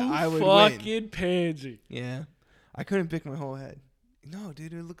You that I would fucking win. pansy. Yeah. I couldn't bick my whole head. No,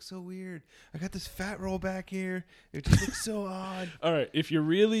 dude, it looks so weird. I got this fat roll back here. It just looks so odd. All right, if you're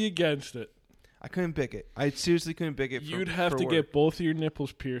really against it, I couldn't bick it. I seriously couldn't bick it. you'd have for to work. get both of your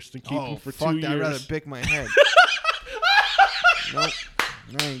nipples pierced and keep them for fuck 2 that. years. I'd rather bick my head. Nope.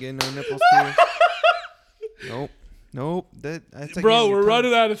 I ain't getting no nipples pierced. Nope. That's like Bro, getting your we're tongue-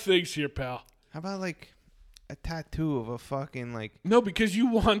 running out of things here, pal. How about like a tattoo of a fucking like No, because you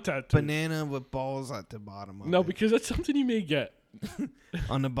want that to. banana with balls at the bottom of No, it. because that's something you may get.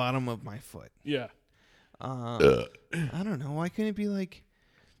 On the bottom of my foot. Yeah. I don't know. Why couldn't it be like,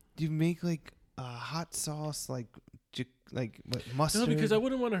 do you make like a hot sauce like what, mustard? No, because I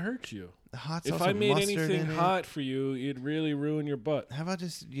wouldn't want to hurt you. Hot sauce If I with made mustard anything in it? hot for you, it'd really ruin your butt. How about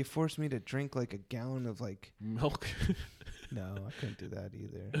just you force me to drink like a gallon of like? Milk. No, I couldn't do that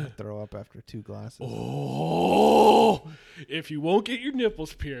either. I'd throw up after 2 glasses. Oh, if you won't get your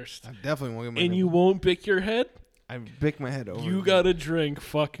nipples pierced I definitely won't get my. and you won't bick your head, I bick my head over. you again. gotta drink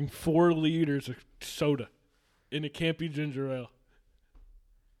fucking 4 liters of soda, and it can't be ginger ale.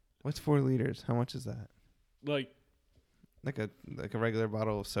 What's 4 liters? How much is that? Like, Like a regular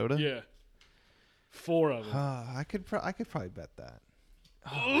bottle of soda? yeah, 4 of them. I could probably bet that.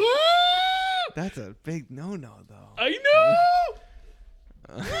 That's a big no-no, though. I know.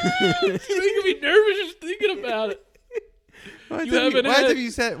 It's making me nervous just thinking about it. Why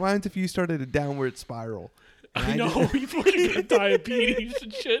if you started a downward spiral? I know, you fucking got diabetes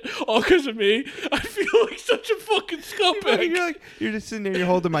and shit, all because of me. I feel like such a fucking scumbag. You're just sitting there, you're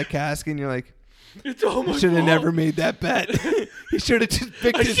holding my casket, and you're like, it's all my should have fault. never made that bet. He should have just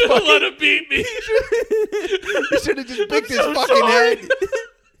picked I his should have fucking... let him beat me. He should have just picked his so fucking sorry. head.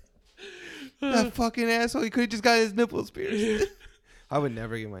 That fucking asshole. He could have just got his nipples pierced. I would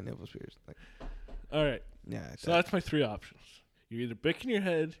never get my nipples pierced. All right. Yeah. So that's my 3 options. You're either bicking your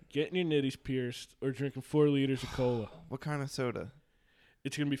head, getting your nitties pierced, or drinking 4 liters of cola. What kind of soda?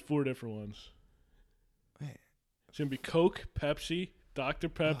 It's going to be 4 different ones. Wait. It's going to be Coke, Pepsi, Dr.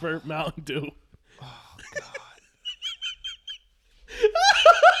 Pepper, Mountain Dew. Oh, God.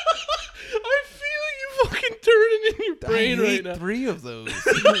 I feel you fucking turning in your brain I right hate now. 3 of those.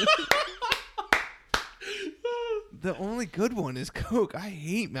 The only good one is Coke. I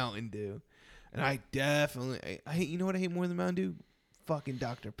hate Mountain Dew. And I definitely... I hate... You know what I hate more than Mountain Dew? Fucking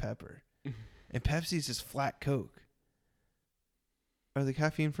Dr. Pepper. And Pepsi's just flat Coke. Are they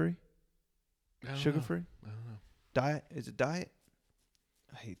caffeine free? Sugar free? I don't know. Diet? Is it diet?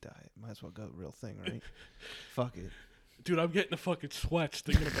 I hate diet. Might as well go real thing, right? Fuck it. Dude, I'm getting the fucking sweats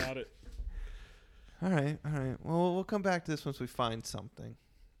thinking about it. All right. Well, we'll come back to this once we find something.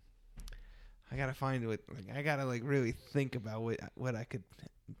 I gotta find what. I gotta really think about what I could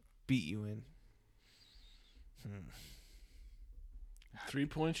beat you in.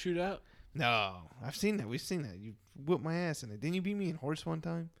 3-point shootout? No, I've seen that. We've seen that. You whooped my ass in it. Didn't you beat me in horse one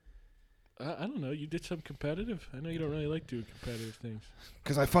time? I don't know. You did some competitive. I know you don't really like doing competitive things.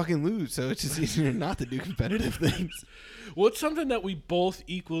 Because I fucking lose, so it's just easier not to do competitive things. What's something that we both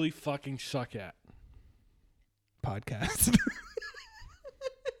equally fucking suck at? Podcast.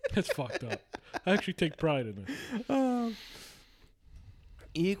 That's fucked up. I actually take pride in it.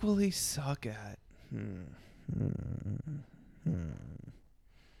 Equally suck at.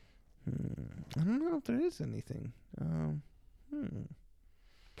 I don't know if there is anything.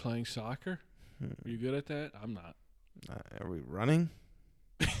 Playing soccer? Are you good at that? I'm not. Are we running?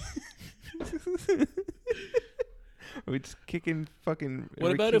 Are we just kicking fucking...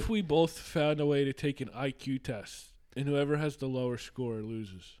 What about if we both found a way to take an IQ test, and whoever has the lower score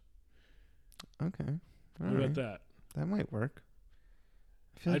loses? Okay. What about that? That might work.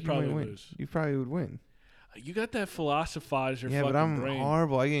 I feel I'd like probably you might win. lose. You probably would win. You got that philosophizer Yeah, fucking but I'm brain.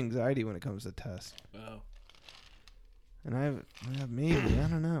 horrible. I get anxiety when it comes to tests. Oh. And I have maybe. I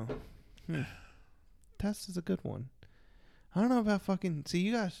don't know. Test is a good one. I don't know about fucking... See,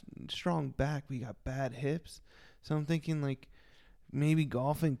 you got strong back, but you got bad hips. So I'm thinking, maybe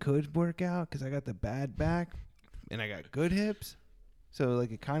golfing could work out because I got the bad back and I got good hips. So,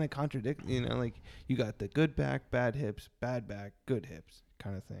 it kind of contradicts, you got the good back, bad hips, bad back, good hips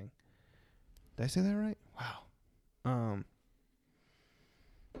kind of thing. Did I say that right? Wow.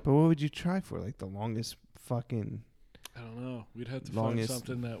 But what would you try for? The longest fucking... I don't know. We'd have to Longest- find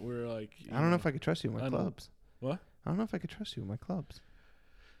something that we're like... I don't know if I could trust you with my I know. clubs. What? I don't know if I could trust you with my clubs.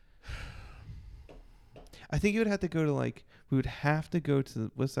 I think you would have to go to we would have to go to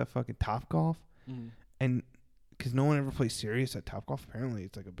what's that fucking Top Golf, and because no one ever plays serious at Top Golf. Apparently,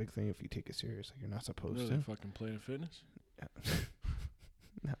 it's a big thing if you take it serious. You're not supposed Really to. fucking Planet Fitness? Yeah.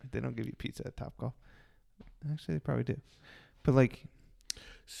 No, they don't give you pizza at Top Golf. Actually, they probably do. But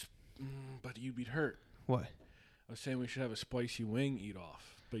But you'd be hurt. what? I was saying we should have a spicy wing eat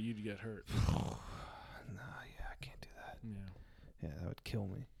off, but you'd get hurt. No, yeah, I can't do that. Yeah. Yeah, that would kill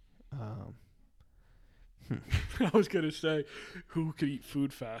me. I was gonna say who could eat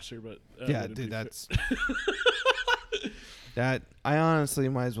food faster, but that Yeah, wouldn't dude, be that's that. I honestly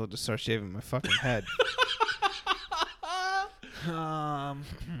might as well just start shaving my fucking head.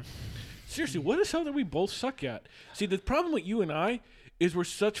 Seriously, what is something we both suck at? See, the problem with you and I is we're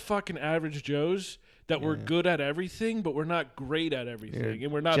such fucking average Joes that we're Yeah. good at everything, but we're not great at everything, You're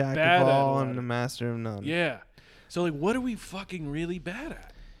and we're not Jack bad of at all all. and the master of none. Yeah. So what are we fucking really bad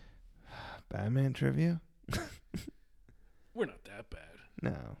at? Batman trivia? We're not that bad.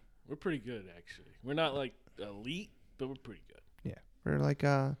 No. We're pretty good, actually. We're not elite, but we're pretty good. Yeah. We're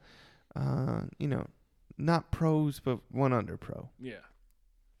not pros, but one under pro. Yeah.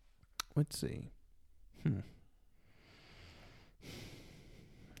 Let's see.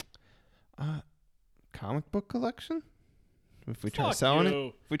 Comic book collection? If we try Fuck selling you.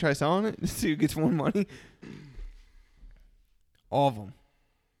 it? If we try selling it, see who gets more money? All of them.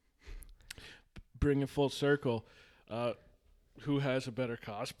 Bring it full circle. Who has a better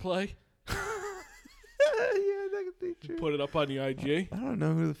cosplay? that could be true. Put it up on the IG. I don't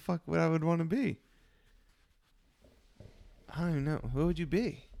know who the fuck what I would want to be. I don't even know. Who would you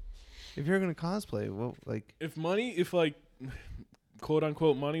be? If you're going to cosplay, well, like... If like, quote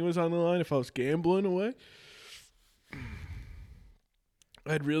unquote, money was on the line, if I was gambling away,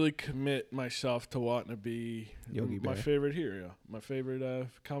 I'd really commit myself to wanting to be Yogi my Bear. favorite hero, my favorite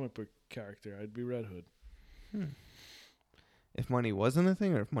comic book character. I'd be Red Hood. If money wasn't a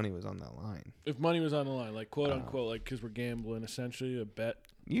thing or if money was on that line? If money was on the line, like quote unquote, like because we're gambling, essentially a bet.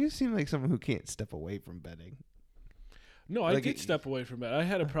 You seem like someone who can't step away from betting. No, I did step away from that. I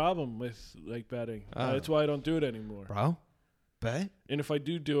had a problem with like betting. That's why I don't do it anymore. Bro, bet? And if I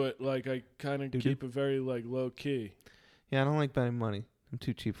do it, like I kind of keep it very like low key. Yeah, I don't like betting money. I'm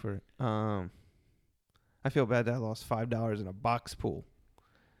too cheap for it. I feel bad that I lost $5 in a box pool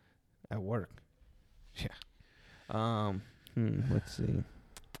at work. Yeah. Let's see.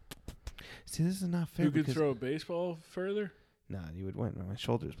 See, this is not fair. You could throw a baseball further? Nah, you would win. My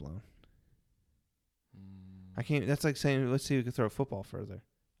shoulder's blown. I can't. That's like saying, let's see who could throw a football further.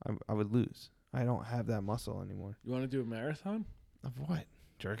 I would lose. I don't have that muscle anymore. You want to do a marathon? Of what?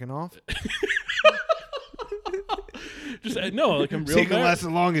 Jerking off? Just no, like a real. See who can last the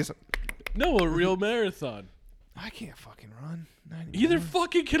longest. No, a real marathon. I can't fucking run. Either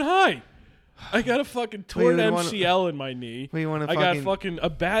fucking can I. I got a fucking torn MCL in my knee. Wait, you want to? I got fucking a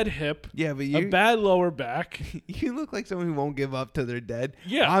bad hip. Yeah, but a bad lower back. You look like someone who won't give up till they're dead.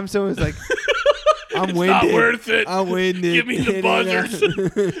 Yeah, I'm someone who's like, I'm it's winded. Not worth it. I'm winded. Give me the buzzers.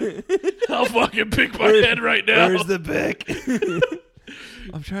 I'll fucking pick my head right now. Where's the pick?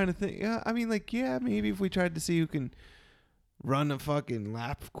 I'm trying to think. Yeah, I mean, like, yeah, maybe if we tried to see who can run a fucking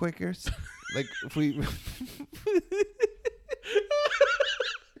lap quicker, like if we.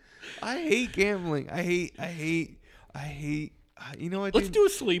 I hate gambling. I hate. You know what? Let's do a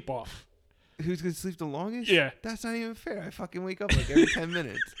sleep off. Who's gonna sleep the longest? Yeah. That's not even fair. I fucking wake up like every 10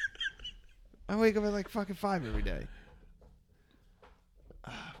 minutes. I wake up at like fucking 5 every day.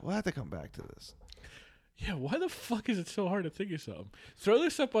 We'll have to come back to this. Yeah, why the fuck is it so hard to think of something? Throw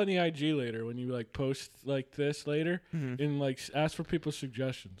this up on the IG later when you like post like this later, and like ask for people's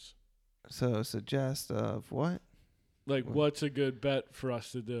suggestions. So suggest of what? Like, what's a good bet for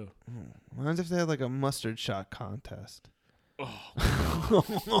us to do? What if they had like a mustard shot contest?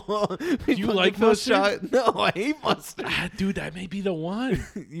 Oh. Do you like mustard? No, I hate mustard. Dude, that may be the one.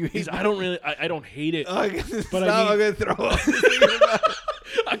 I don't hate it. But I'm gonna throw up.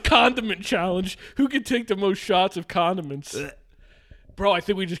 A condiment challenge. Who can take the most shots of condiments? Bro, I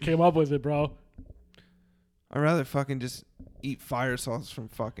think we just came up with it, bro. I'd rather fucking just eat fire sauce from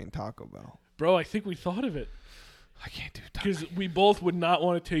fucking Taco Bell. Bro, I think we thought of it. I can't do that. Because we both would not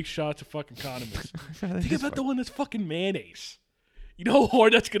want to take shots of fucking condiments. Think about the one that's fucking mayonnaise. You know how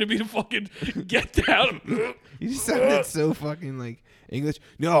hard that's going to be to fucking get down? You just sounded so fucking like English.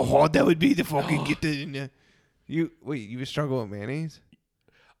 You know how hard that would be to fucking get that in there. You would struggle with mayonnaise?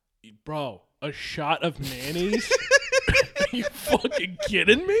 Bro, a shot of mayonnaise? Are you fucking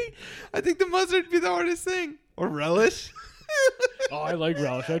kidding me? I think the mustard would be the hardest thing. Or relish. Oh, I like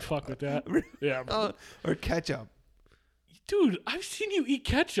relish. I'd fuck with that. Yeah. Or ketchup. Dude, I've seen you eat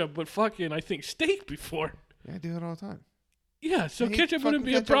ketchup, but fucking, I think steak before. Yeah, I do it all the time. Yeah, so ketchup wouldn't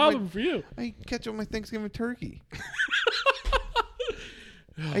be a problem for you. I eat ketchup with my Thanksgiving turkey.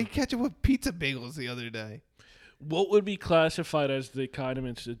 I ate ketchup with pizza bagels the other day. What would be classified as the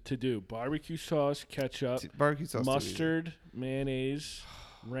condiments to do? Barbecue sauce, ketchup, barbecue sauce, mustard, mayonnaise,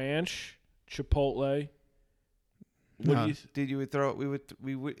 ranch, chipotle. Dude, you would throw.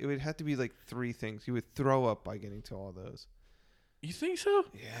 It would have to be like 3 things. You would throw up by getting to all those. You think so?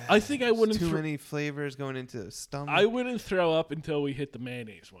 Yeah. I think I wouldn't. Too many flavors going into the stomach. I wouldn't throw up until we hit the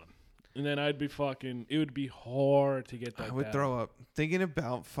mayonnaise one, and then I'd be fucking. It would be hard to get that. I would throw up. Thinking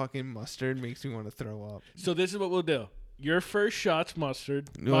about fucking mustard makes me want to throw up. So this is what we'll do. Your first shot's mustard.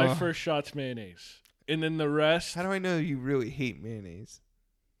 My first shot's mayonnaise, and then the rest. How do I know you really hate mayonnaise?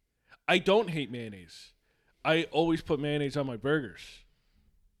 I don't hate mayonnaise. I always put mayonnaise on my burgers.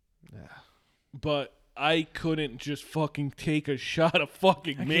 Yeah. But I couldn't just fucking take a shot of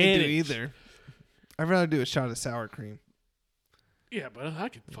fucking mayonnaise. I can't do either. I'd rather do a shot of sour cream. Yeah, but I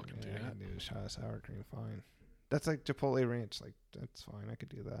could fucking do that. I can do a shot of sour cream, fine. That's like Chipotle ranch. Like, that's fine. I could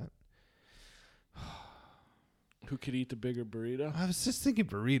do that. Who could eat the bigger burrito? I was just thinking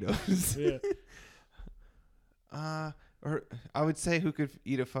burritos. Yeah. Or I would say who could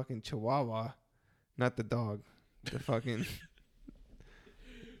eat a fucking chihuahua. Not the dog. The fucking...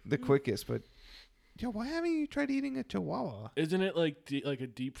 the quickest, but Yo, why haven't you tried eating a Chihuahua? Isn't it like a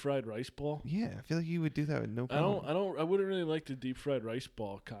deep fried rice ball? Yeah, I feel like you would do that with no problem. I wouldn't really like the deep fried rice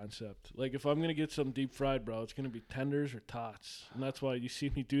ball concept. Like if I'm gonna get some deep fried, bro, it's gonna be tenders or tots, and that's why you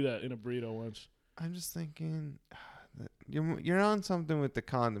see me do that in a burrito once. I'm just thinking, you're on something with the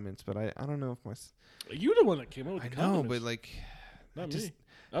condiments, but I don't know if my. You're the one that came up with the condiments. I know, but like, not just me.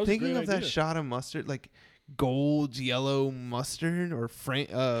 That was thinking a great of idea. that shot of mustard, like gold yellow mustard or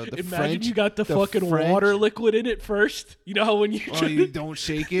Imagine French. you got the fucking French. water liquid in it first. You know how when you Oh, you don't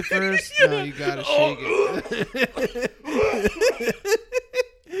shake it first? No, you gotta shake it.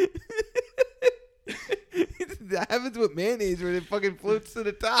 That happens with mayonnaise where it fucking floats to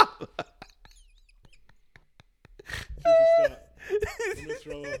the top. Stop. I'm gonna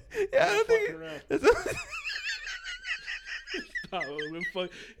throw up. Yeah, I don't think Stop.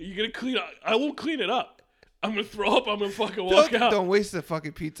 You're gonna clean up. I won't clean it up. I'm gonna throw up. I'm gonna fucking walk out. Don't waste the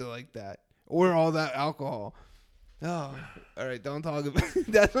fucking pizza like that or all that alcohol. Oh, all right. Don't talk about.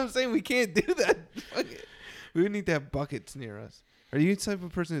 That's what I'm saying. We can't do that. Fuck it. We would need to have buckets near us. Are you the type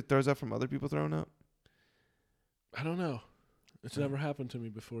of person that throws up from other people throwing up? I don't know. It's never happened to me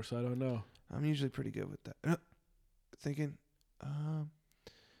before, so I don't know. I'm usually pretty good with that. Thinking,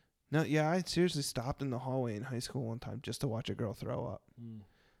 no, yeah, I seriously stopped in the hallway in high school one time just to watch a girl throw up.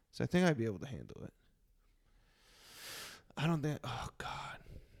 So I think I'd be able to handle it. I don't think. Oh God,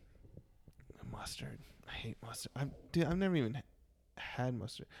 mustard. I hate mustard. I've never even had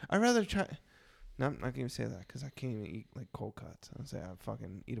mustard. I'd rather try. No, I'm not gonna say that because I can't even eat like cold cuts. I'd say I'd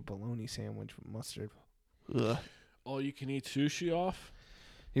fucking eat a bologna sandwich with mustard. Ugh. All you can eat sushi off?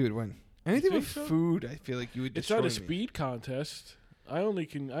 He would win. Anything with so? food, I feel like you would It's destroy not a me. speed contest. I only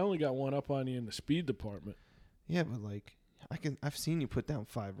got one up on you in the speed department. Yeah, but like I've seen you put down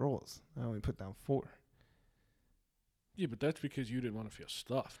 5 rolls. I only put down 4. Yeah, but that's because you didn't want to feel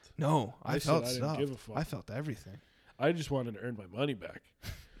stuffed. No, I felt said I stuffed. didn't give a fuck. I felt everything. I just wanted to earn my money back.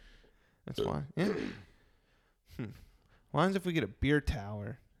 That's why. Yeah. Why if we get a beer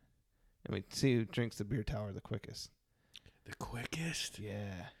tower and we see who drinks the beer tower the quickest? The quickest?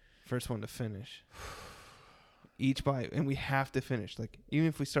 Yeah. First one to finish. Each bite. And we have to finish. Like, even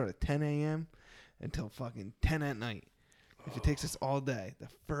if we start at 10 a.m. until fucking 10 at night. If it takes us all day, the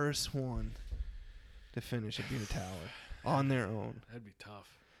first one to finish a beer tower on their own. That'd be tough.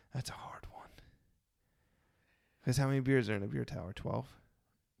 That's a hard one. Because how many beers are in a beer tower? 12?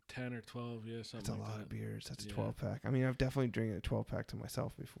 10 or 12, yeah, something That's a like lot that. of beers. That's a Yeah. 12-pack. I mean, I've definitely drinking a 12-pack to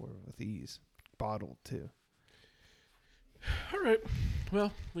myself before with ease. Bottled, too. All right.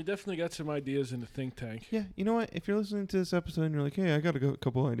 Well, we definitely got some ideas in the think tank. Yeah, you know what? If you're listening to this episode and you're like, hey, I got a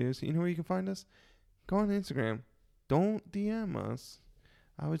couple ideas, you know where you can find us? Go on Instagram. Don't DM us.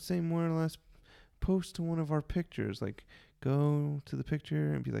 I would say more or less post to one of our pictures. Like, go to the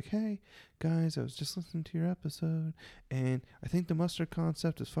picture and be like, hey, guys, I was just listening to your episode, and I think the mustard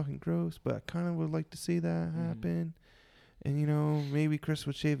concept is fucking gross, but I kind of would like to see that happen. And, you know, maybe Chris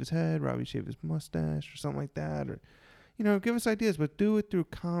would shave his head, Robbie shave his mustache or something like that. Or, you know, give us ideas, but do it through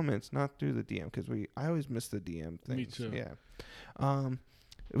comments, not through the DM, because I always miss the DM things. Me too. Yeah.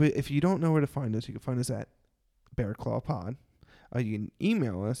 If you don't know where to find us, you can find us at Bear Claw Pod. You can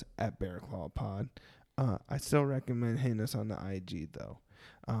email us at bearclawpod. I still recommend hitting us on the IG, though.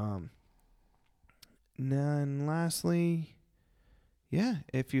 And lastly, yeah,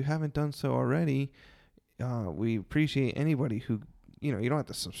 if you haven't done so already, we appreciate anybody who, you know, you don't have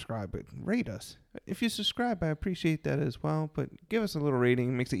to subscribe, but rate us. If you subscribe, I appreciate that as well, but give us a little rating.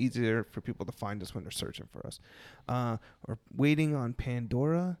 It makes it easier for people to find us when they're searching for us. We're waiting on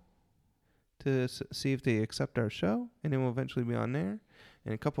Pandora to see if they accept our show, and then we'll eventually be on there.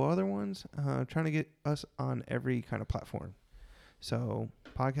 And a couple other ones, trying to get us on every kind of platform. So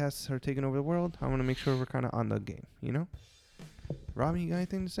podcasts are taking over the world. I want to make sure we're kind of on the game, you know? Robbie, you got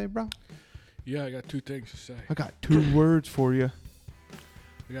anything to say, bro? Yeah, I got 2 things to say. I got 2 words for you.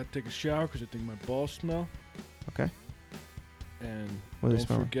 I got to take a shower because I think my balls smell. Okay. And What do they don't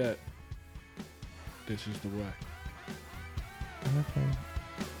smell? forget, this is the way. Okay.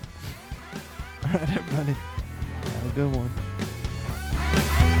 All right, everybody. Have a good one.